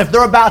full amount. If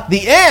they're about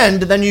the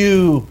end, then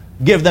you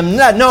give them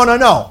that.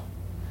 No.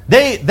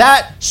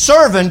 That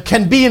servant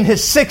can be in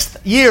his 6th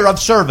year of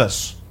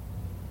service.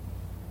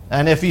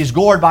 And if he's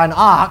gored by an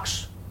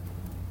ox,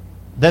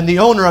 then the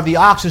owner of the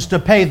ox is to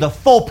pay the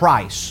full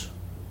price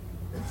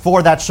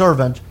for that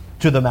servant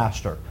to the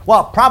master.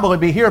 Well, probably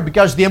be here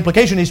because the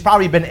implication, he's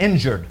probably been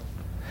injured.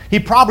 He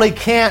probably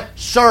can't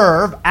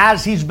serve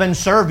as he's been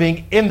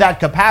serving in that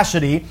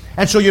capacity.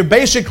 And so you're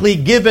basically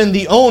giving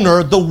the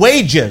owner the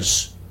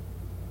wages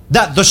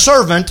that the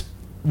servant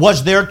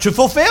was there to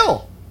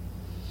fulfill.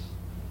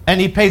 And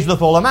he pays the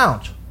full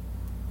amount.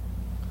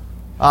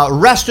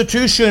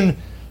 Restitution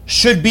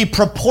should be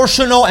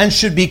proportional and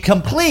should be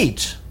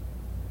complete.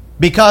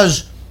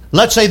 Because,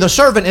 let's say the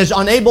servant is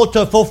unable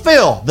to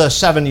fulfill the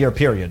 7-year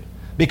period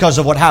because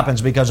of what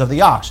happens because of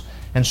the ox.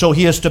 And so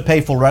he is to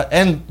pay full,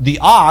 and the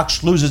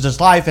ox loses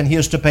his life, and he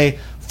is to pay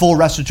full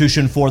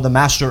restitution for the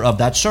master of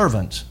that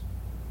servant.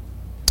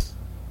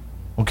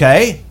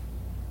 Okay?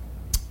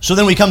 So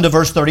then we come to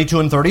verse 32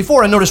 and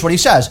 34, and notice what he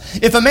says.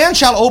 If a man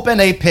shall open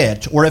a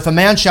pit, or if a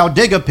man shall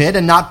dig a pit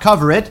and not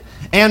cover it,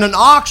 and an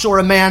ox or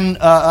a man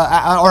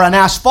or an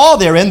ass fall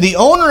therein, the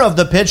owner of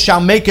the pit shall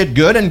make it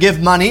good and give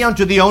money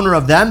unto the owner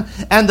of them,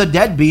 and the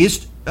dead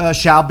beast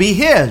shall be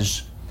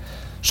his.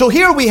 So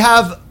here we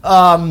have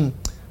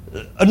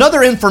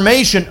another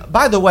information.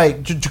 By the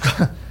way,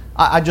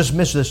 I just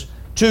missed this.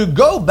 To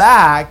go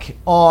back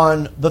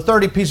on the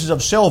 30 pieces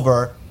of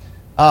silver,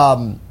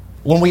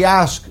 when we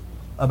ask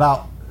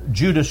about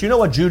Judas, you know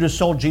what Judas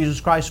sold Jesus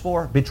Christ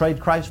for?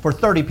 Betrayed Christ? For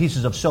 30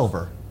 pieces of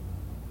silver.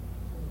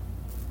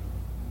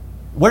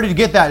 Where did you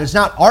get that? It's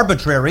not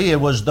arbitrary. It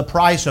was the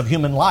price of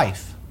human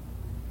life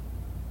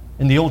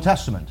in the Old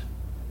Testament.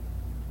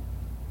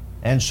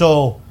 And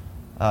so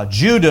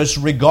Judas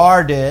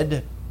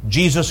regarded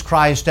Jesus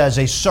Christ as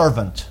a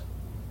servant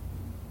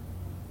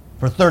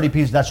for 30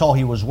 pieces. That's all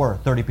he was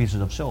worth, 30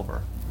 pieces of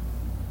silver.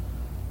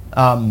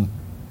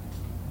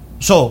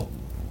 So,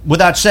 with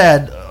that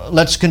said,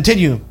 let's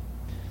continue.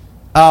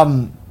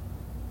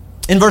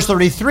 In verse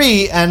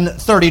 33 and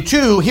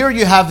 32, here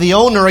you have the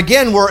owner.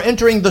 Again, we're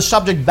entering the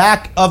subject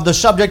back of the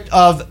subject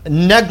of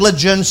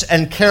negligence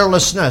and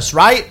carelessness,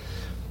 right?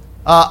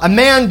 A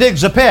man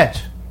digs a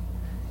pit,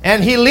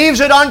 and he leaves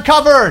it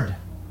uncovered.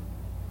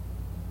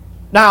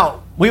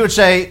 Now, we would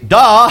say,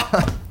 duh,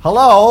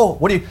 hello.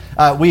 What do you?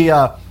 We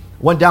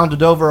went down to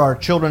Dover. Our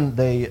children,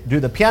 they do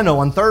the piano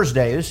on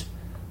Thursdays.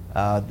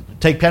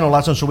 Take piano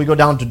lessons, so we go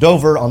down to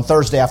Dover on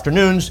Thursday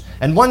afternoons.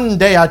 And one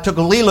day I took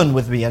a Leland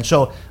with me, and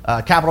so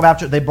Capital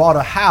Baptist, they bought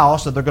a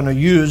house that they're going to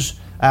use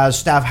as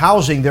staff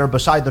housing there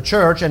beside the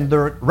church, and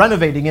they're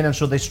renovating it, and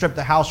so they stripped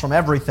the house from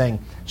everything.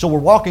 So we're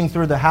walking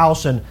through the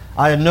house, and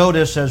I had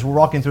noticed as we're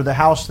walking through the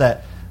house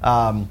that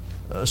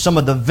some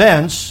of the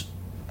vents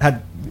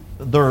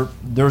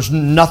there's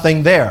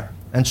nothing there.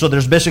 And so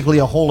there's basically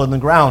a hole in the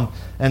ground.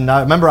 And I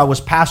remember I was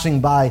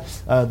passing by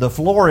the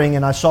flooring,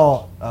 and I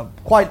saw a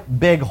quite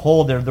big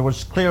hole there. There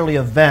was clearly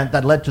a vent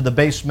that led to the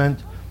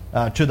basement,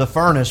 to the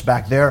furnace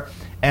back there.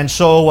 And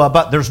so,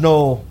 but the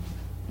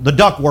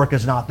ductwork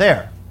is not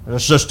there.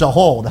 There's just a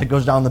hole that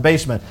goes down the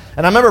basement.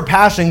 And I remember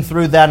passing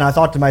through that, and I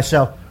thought to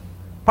myself,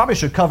 probably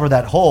should cover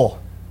that hole.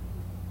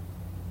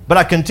 But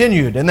I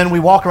continued, and then we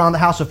walk around the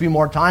house a few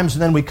more times,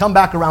 and then we come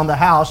back around the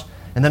house,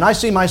 and then I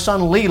see my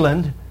son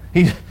Leland.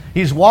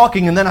 He's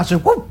walking, and then I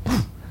said, whoop.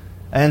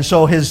 And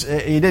so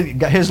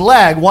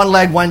one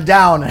leg went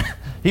down.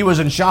 He was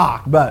in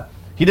shock, but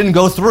he didn't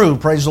go through,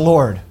 praise the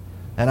Lord.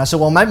 And I said,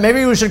 well,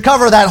 maybe we should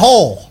cover that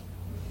hole.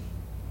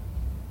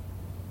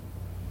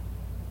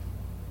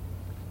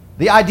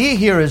 The idea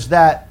here is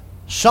that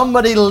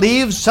somebody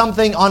leaves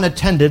something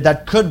unattended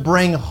that could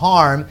bring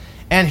harm,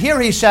 and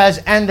here he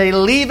says, and they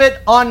leave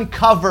it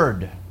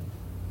uncovered.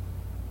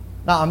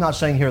 Now, I'm not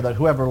saying here that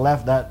whoever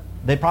left that,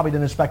 they probably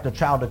didn't expect a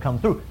child to come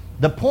through.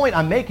 The point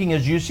I'm making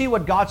is, you see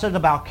what God says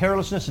about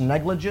carelessness and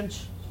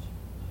negligence?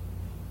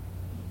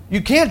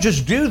 You can't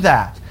just do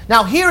that.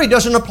 Now here he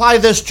doesn't apply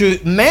this to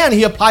man,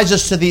 he applies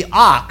this to the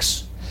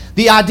ox.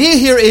 The idea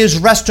here is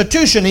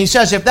restitution. He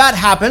says if that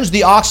happens,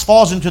 the ox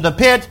falls into the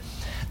pit,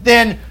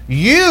 then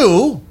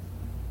you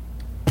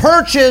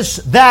purchase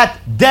that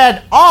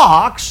dead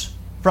ox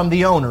from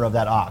the owner of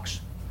that ox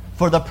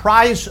for the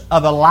price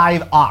of a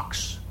live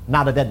ox,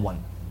 not a dead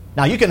one.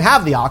 Now you can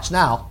have the ox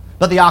now,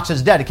 but the ox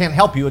is dead. It can't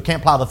help you. It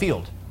can't plow the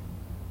field.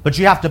 But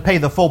you have to pay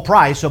the full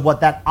price of what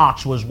that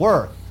ox was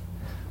worth.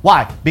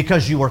 Why?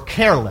 Because you were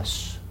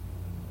careless.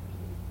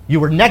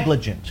 You were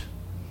negligent.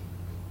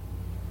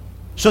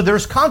 So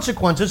there's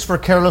consequences for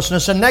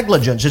carelessness and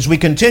negligence. As we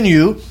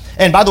continue,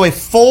 and by the way,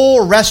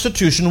 full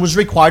restitution was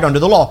required under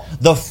the law,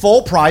 the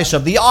full price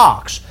of the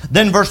ox.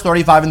 Then verse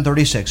 35 and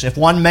 36, if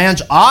one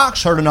man's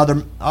ox hurt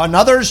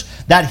another's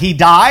that he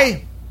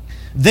die,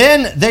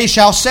 then they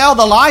shall sell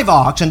the live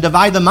ox and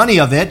divide the money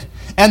of it,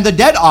 and the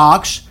dead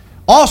ox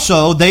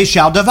also they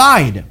shall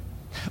divide.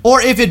 Or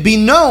if it be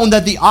known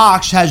that the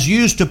ox has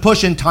used to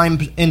push in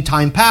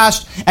time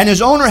past, and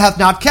his owner hath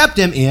not kept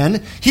him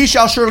in, he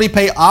shall surely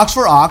pay ox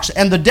for ox,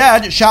 and the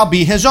dead shall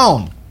be his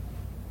own.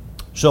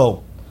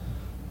 So,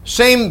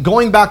 same,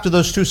 going back to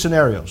those two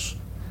scenarios.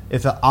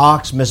 If an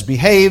ox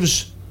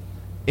misbehaves,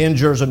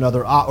 injures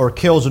another or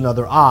kills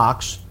another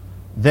ox,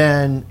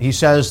 then he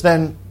says,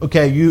 then,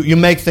 okay, you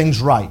make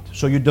things right.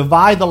 So you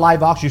divide the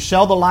live ox, you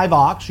sell the live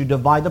ox, you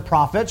divide the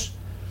profits,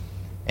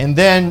 and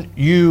then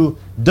you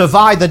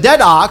divide the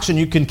dead ox and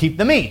you can keep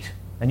the meat.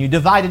 And you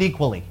divide it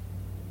equally.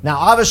 Now,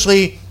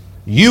 obviously,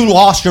 you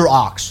lost your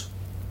ox.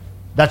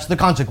 That's the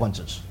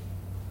consequences.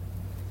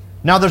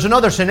 Now, there's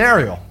another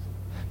scenario.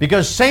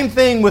 Because same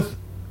thing with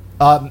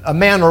a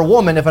man or a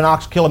woman, if an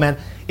ox kill a man.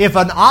 If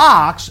an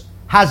ox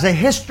has a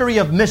history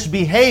of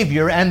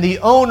misbehavior and the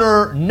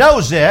owner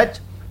knows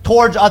it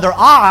towards other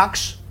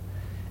ox,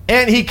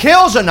 and he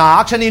kills an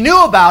ox and he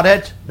knew about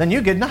it, then you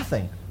get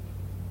nothing.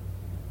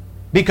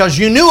 Because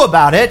you knew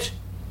about it,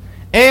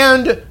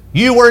 and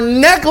you were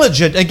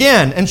negligent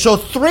again. And so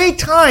 3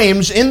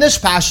 times in this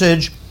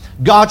passage,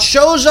 God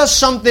shows us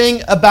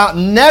something about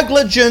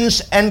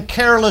negligence and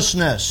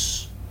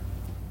carelessness.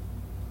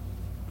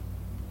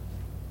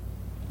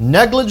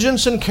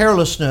 Negligence and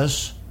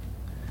carelessness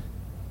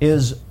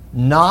is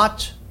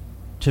not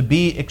to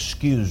be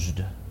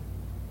excused.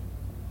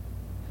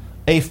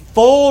 A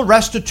full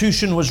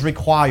restitution was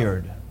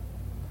required.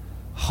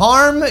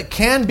 Harm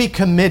can be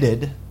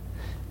committed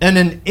in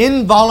an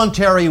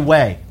involuntary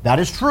way. That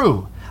is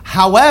true.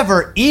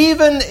 However,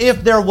 even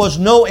if there was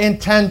no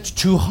intent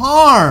to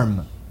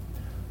harm,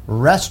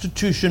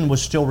 restitution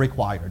was still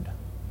required.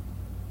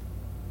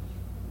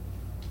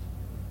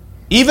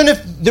 Even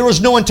if there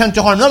was no intent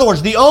to harm. In other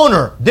words, the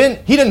owner,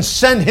 he didn't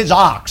send his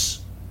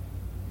ox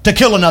to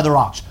kill another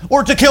ox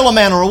or to kill a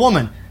man or a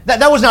woman.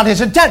 That was not his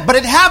intent, but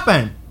it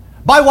happened.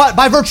 By what?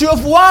 By virtue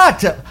of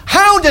what?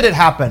 How did it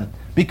happen?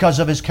 Because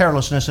of his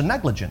carelessness and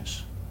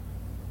negligence.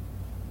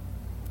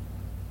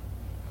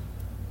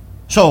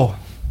 So,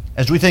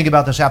 as we think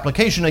about this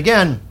application,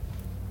 again,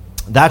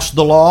 that's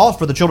the law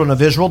for the children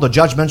of Israel, the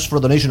judgments for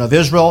the nation of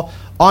Israel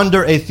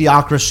under a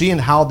theocracy and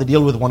how they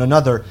deal with one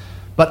another.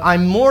 But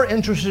I'm more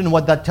interested in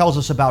what that tells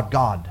us about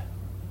God.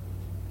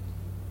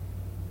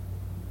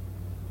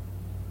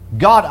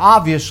 God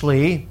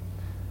obviously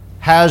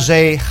has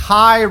a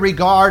high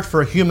regard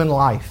for human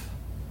life.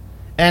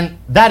 And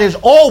that is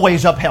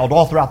always upheld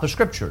all throughout the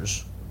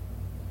Scriptures.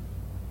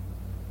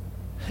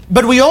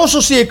 But we also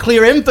see a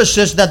clear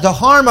emphasis that the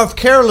harm of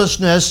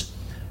carelessness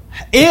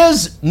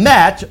is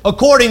met,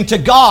 according to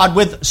God,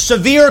 with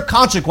severe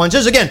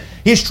consequences. Again,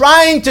 He's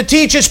trying to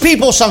teach His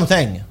people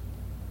something.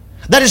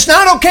 That it's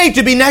not okay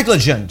to be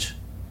negligent.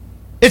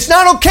 It's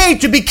not okay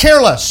to be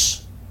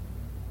careless.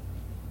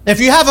 If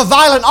you have a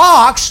violent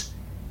ox,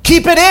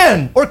 keep it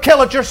in or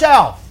kill it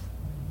yourself.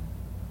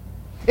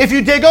 If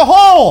you dig a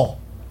hole,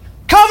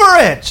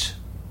 cover it.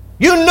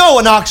 You know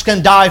an ox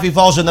can die if he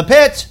falls in the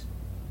pit.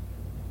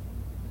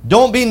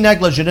 Don't be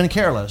negligent and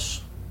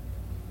careless.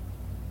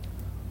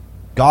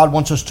 God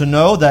wants us to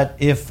know that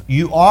if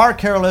you are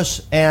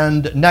careless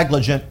and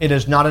negligent, it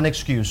is not an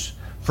excuse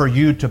for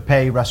you to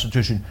pay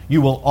restitution.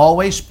 You will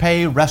always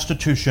pay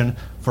restitution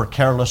for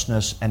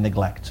carelessness and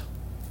neglect.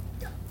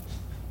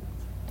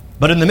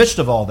 But in the midst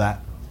of all that,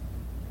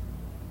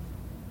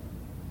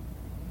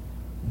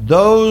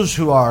 those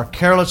who are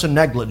careless and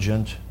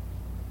negligent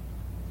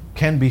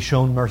can be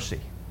shown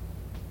mercy.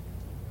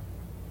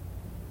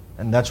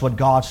 And that's what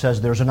God says.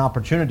 There's an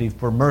opportunity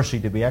for mercy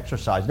to be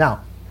exercised.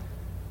 Now,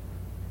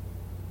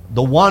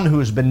 the one who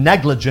has been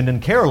negligent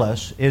and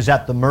careless is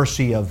at the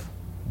mercy of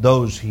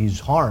those he's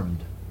harmed.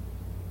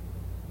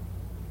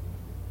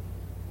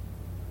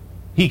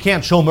 He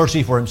can't show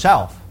mercy for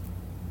himself.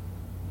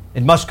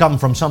 It must come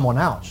from someone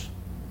else.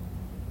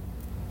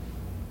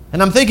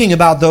 And I'm thinking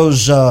about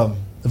those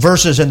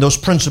verses and those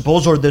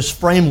principles, or this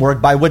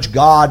framework by which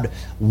God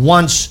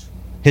wants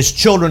His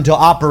children to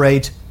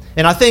operate.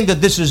 And I think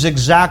that this is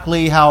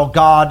exactly how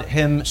God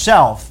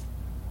Himself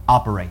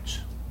operates.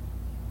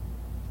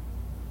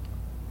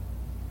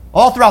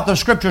 All throughout the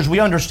Scriptures, we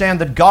understand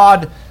that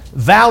God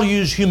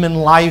values human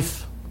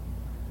life,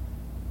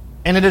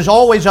 and it is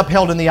always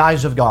upheld in the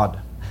eyes of God.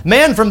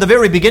 Man from the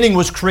very beginning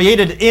was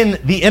created in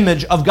the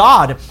image of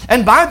God.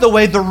 And by the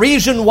way, the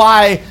reason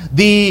why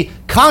the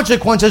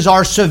consequences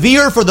are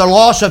severe for the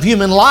loss of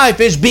human life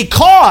is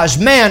because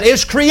man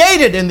is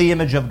created in the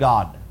image of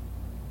God.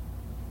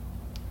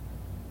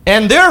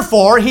 And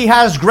therefore, he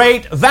has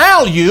great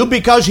value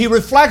because he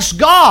reflects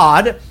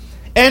God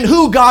and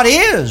who God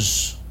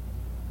is.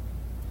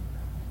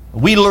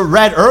 We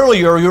read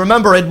earlier, you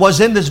remember it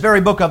was in this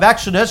very book of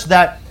Exodus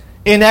that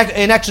in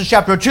Exodus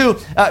chapter 2,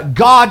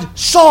 God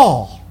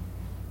saw.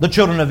 the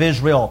children of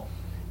Israel.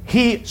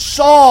 He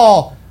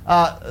saw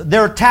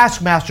their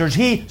taskmasters.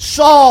 He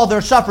saw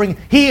their suffering.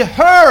 He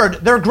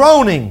heard their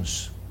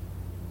groanings.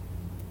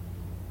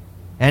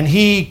 And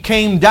He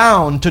came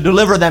down to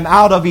deliver them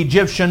out of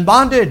Egyptian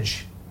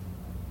bondage.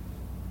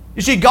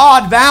 You see,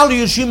 God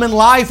values human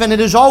life, and it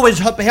is always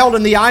upheld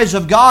in the eyes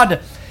of God.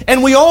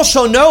 And we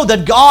also know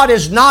that God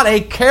is not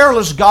a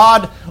careless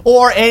God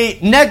or a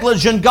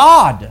negligent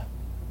God.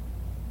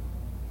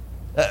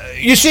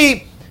 You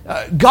see,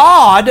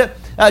 God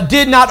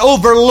did not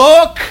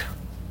overlook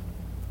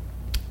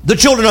the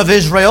children of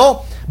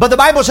Israel, but the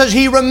Bible says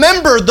He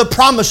remembered the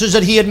promises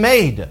that He had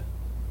made.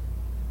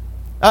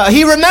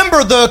 He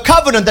remembered the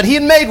covenant that He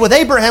had made with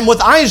Abraham,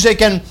 with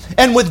Isaac,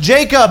 and with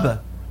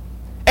Jacob.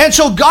 And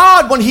so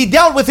God, when He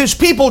dealt with His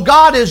people,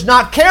 God is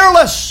not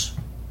careless.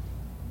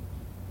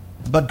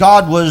 But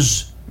God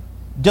was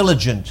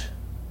diligent,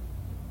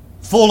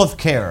 full of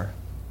care,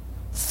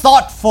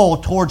 thoughtful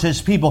towards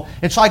His people.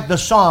 It's like the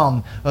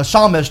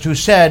psalmist who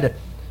said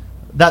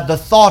that the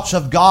thoughts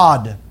of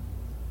God,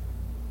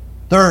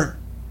 they're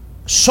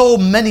so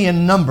many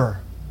in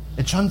number.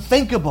 It's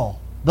unthinkable,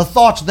 the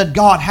thoughts that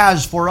God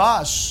has for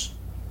us.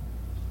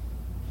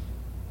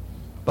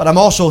 But I'm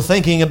also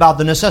thinking about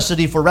the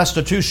necessity for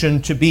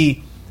restitution to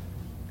be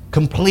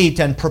complete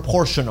and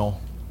proportional.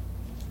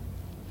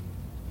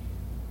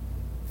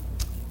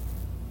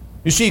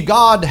 You see,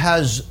 God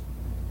has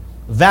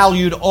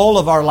valued all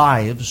of our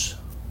lives.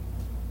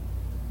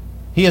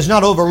 He has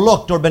not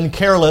overlooked or been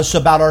careless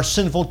about our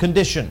sinful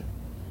condition.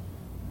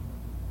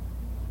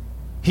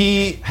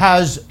 He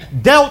has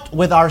dealt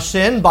with our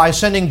sin by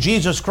sending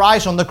Jesus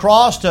Christ on the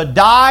cross to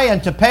die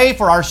and to pay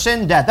for our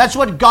sin debt. That's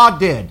what God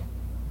did.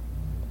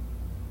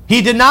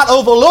 He did not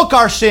overlook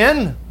our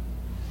sin.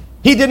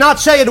 He did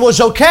not say it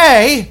was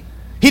okay.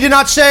 He did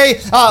not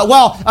say,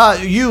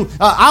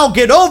 I'll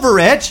get over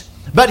it.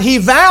 But He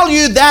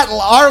valued that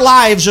our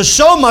lives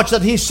so much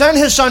that He sent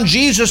His Son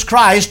Jesus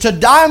Christ to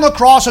die on the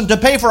cross and to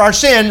pay for our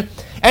sin.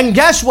 And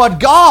guess what?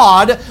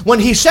 God, when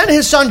He sent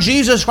His Son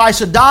Jesus Christ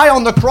to die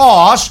on the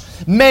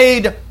cross,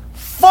 made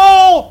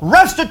full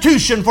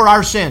restitution for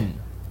our sin.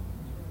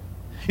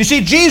 You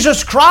see,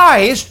 Jesus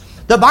Christ,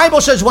 the Bible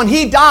says when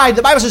He died,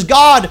 the Bible says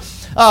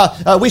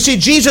we see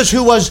Jesus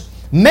who was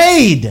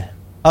made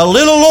a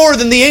little lower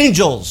than the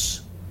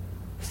angels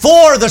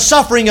for the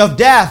suffering of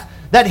death,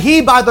 that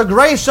He, by the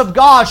grace of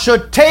God,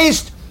 should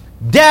taste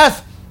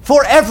death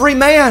for every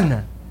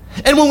man.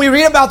 And when we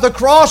read about the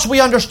cross, we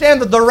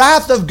understand that the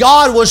wrath of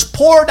God was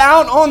poured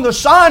out on the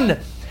Son.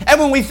 And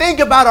when we think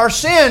about our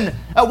sin,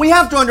 we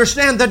have to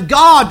understand that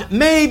God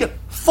made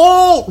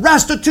full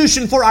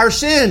restitution for our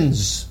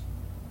sins.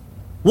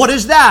 What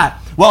is that?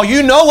 Well,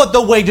 you know what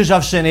the wages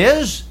of sin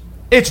is.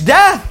 It's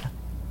death.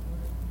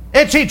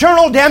 It's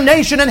eternal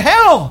damnation in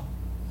hell.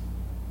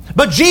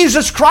 But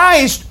Jesus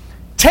Christ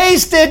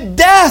tasted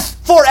death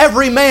for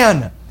every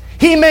man.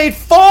 He made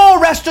full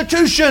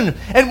restitution.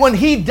 And when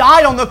He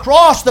died on the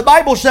cross, the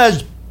Bible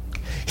says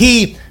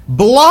He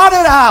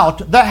blotted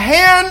out the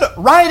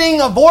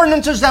handwriting of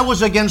ordinances that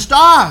was against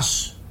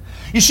us.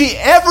 You see,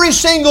 every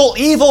single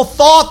evil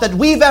thought that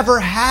we've ever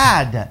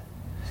had,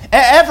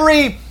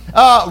 every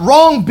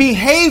wrong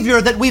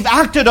behavior that we've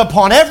acted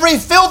upon, every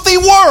filthy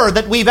word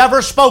that we've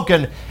ever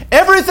spoken,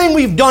 everything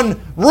we've done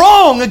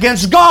wrong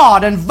against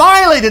God and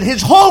violated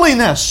His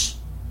holiness,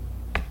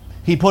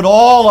 He put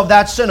all of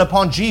that sin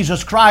upon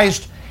Jesus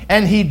Christ,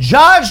 and He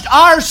judged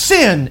our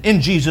sin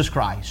in Jesus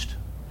Christ.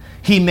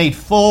 He made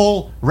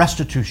full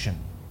restitution.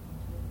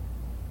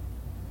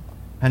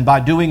 And by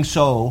doing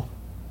so,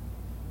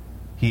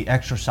 He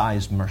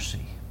exercised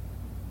mercy.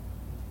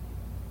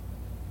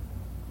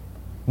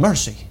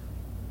 Mercy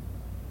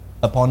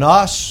upon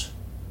us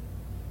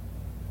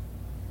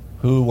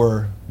who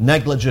were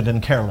negligent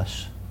and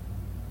careless.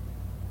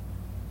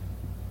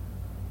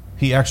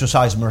 He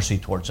exercised mercy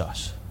towards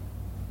us.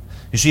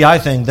 You see, I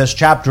think this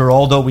chapter,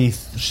 although we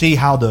see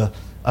how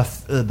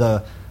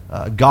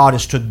God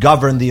is to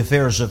govern the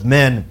affairs of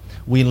men,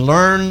 we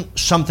learn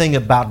something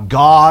about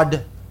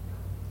God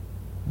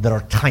that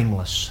are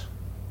timeless.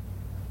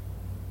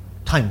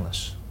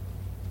 Timeless.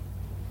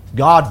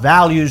 God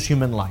values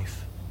human life.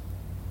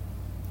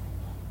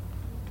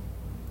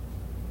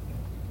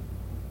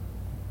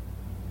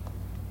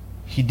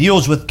 He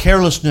deals with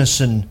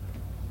carelessness and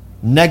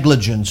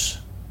negligence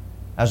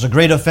as a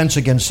great offense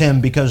against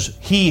Him because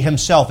He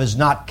Himself is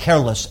not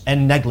careless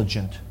and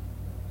negligent.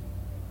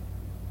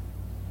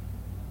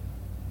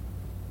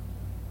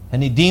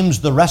 And He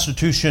deems the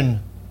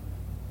restitution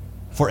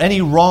for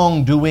any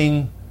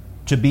wrongdoing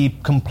to be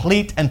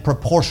complete and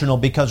proportional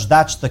because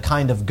that's the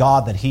kind of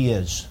God that He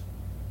is.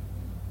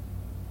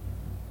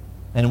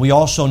 And we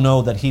also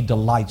know that He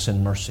delights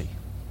in mercy.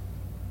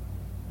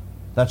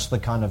 That's the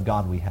kind of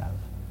God we have.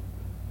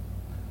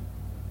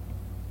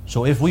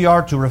 So if we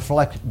are to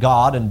reflect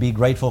God and be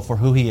grateful for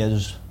who He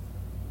is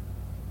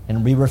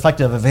and be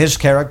reflective of His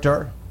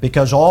character,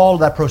 because all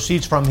that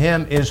proceeds from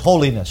Him is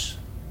holiness.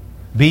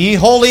 Be ye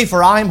holy,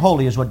 for I am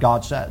holy, is what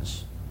God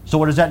says. So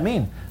what does that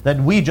mean? That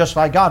we, just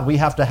like God, we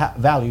have to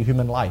value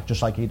human life,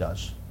 just like He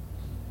does.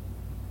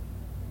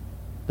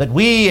 That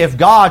we, if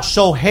God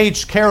so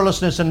hates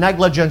carelessness and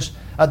negligence,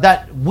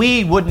 that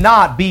we would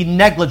not be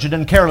negligent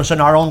and careless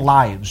in our own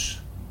lives.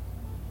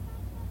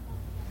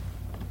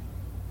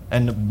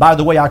 And by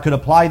the way, I could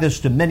apply this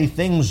to many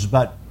things,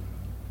 but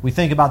we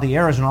think about the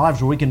areas in our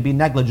lives where we can be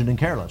negligent and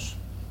careless.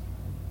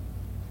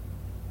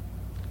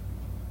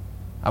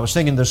 I was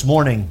thinking this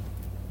morning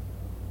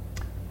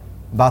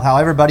about how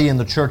everybody in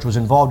the church was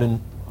involved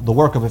in the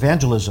work of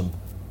evangelism.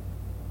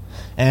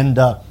 And,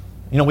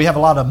 we have a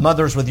lot of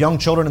mothers with young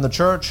children in the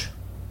church.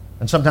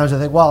 And sometimes they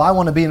think, well, I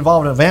want to be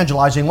involved in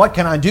evangelizing. What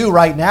can I do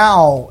right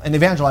now in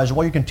evangelizing?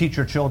 Well, you can teach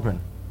your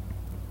children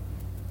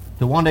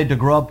to one day to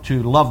grow up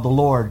to love the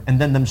Lord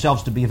and then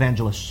themselves to be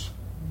evangelists.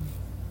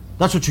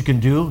 That's what you can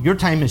do. Your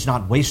time is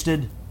not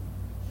wasted.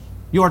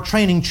 You are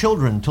training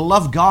children to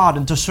love God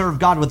and to serve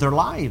God with their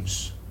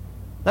lives.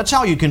 That's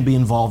how you can be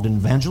involved in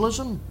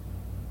evangelism.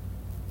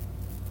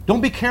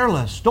 Don't be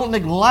careless. Don't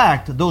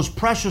neglect those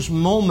precious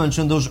moments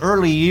in those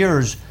early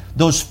years,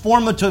 those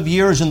formative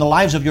years in the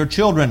lives of your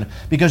children.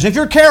 Because if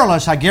you're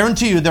careless, I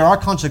guarantee you there are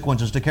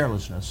consequences to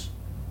carelessness.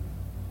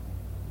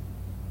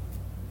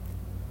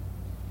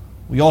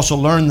 We also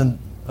learn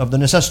of the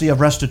necessity of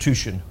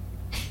restitution.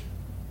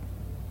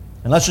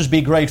 And let's just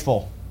be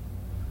grateful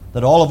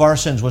that all of our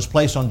sins was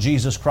placed on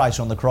Jesus Christ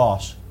on the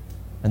cross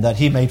and that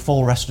He made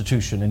full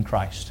restitution in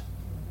Christ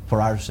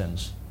for our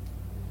sins.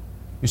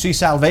 You see,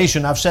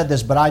 salvation, I've said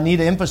this, but I need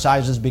to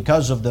emphasize this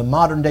because of the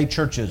modern day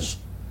churches.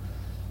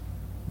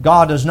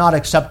 God does not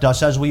accept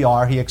us as we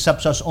are. He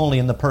accepts us only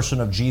in the person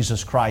of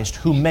Jesus Christ,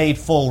 who made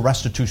full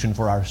restitution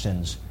for our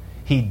sins.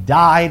 He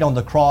died on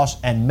the cross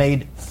and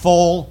made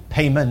full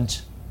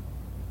payment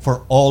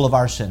for all of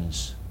our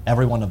sins,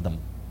 every one of them.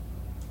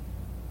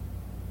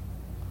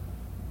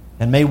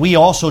 And may we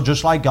also,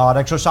 just like God,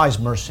 exercise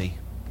mercy.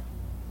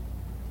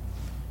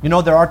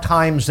 There are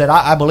times that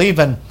I believe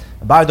in,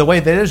 by the way,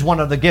 that is one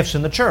of the gifts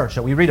in the church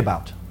that we read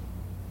about,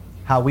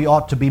 how we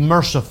ought to be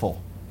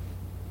merciful.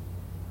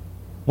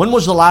 When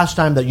was the last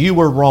time that you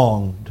were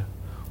wronged,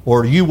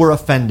 or you were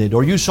offended,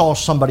 or you saw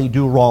somebody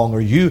do wrong,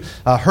 or you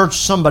hurt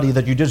somebody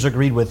that you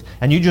disagreed with,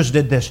 and you just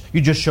did this?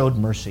 You just showed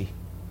mercy.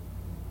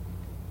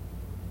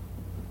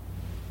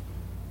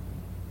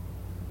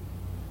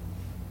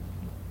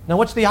 Now,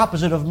 what's the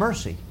opposite of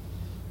mercy?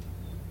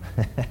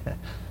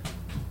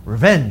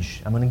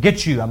 Revenge. I'm going to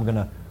get you. I'm going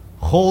to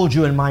hold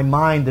you in my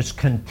mind, this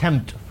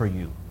contempt for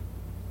you.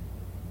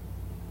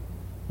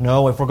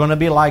 No, if we're going to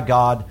be like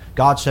God,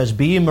 God says,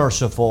 be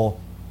merciful,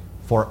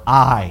 for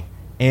I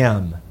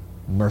am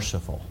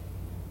merciful.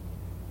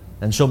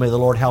 And so may the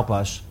Lord help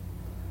us,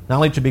 not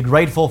only to be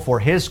grateful for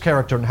His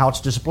character and how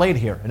it's displayed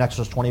here in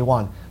Exodus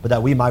 21, but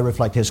that we might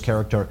reflect His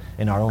character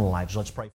in our own lives. Let's pray.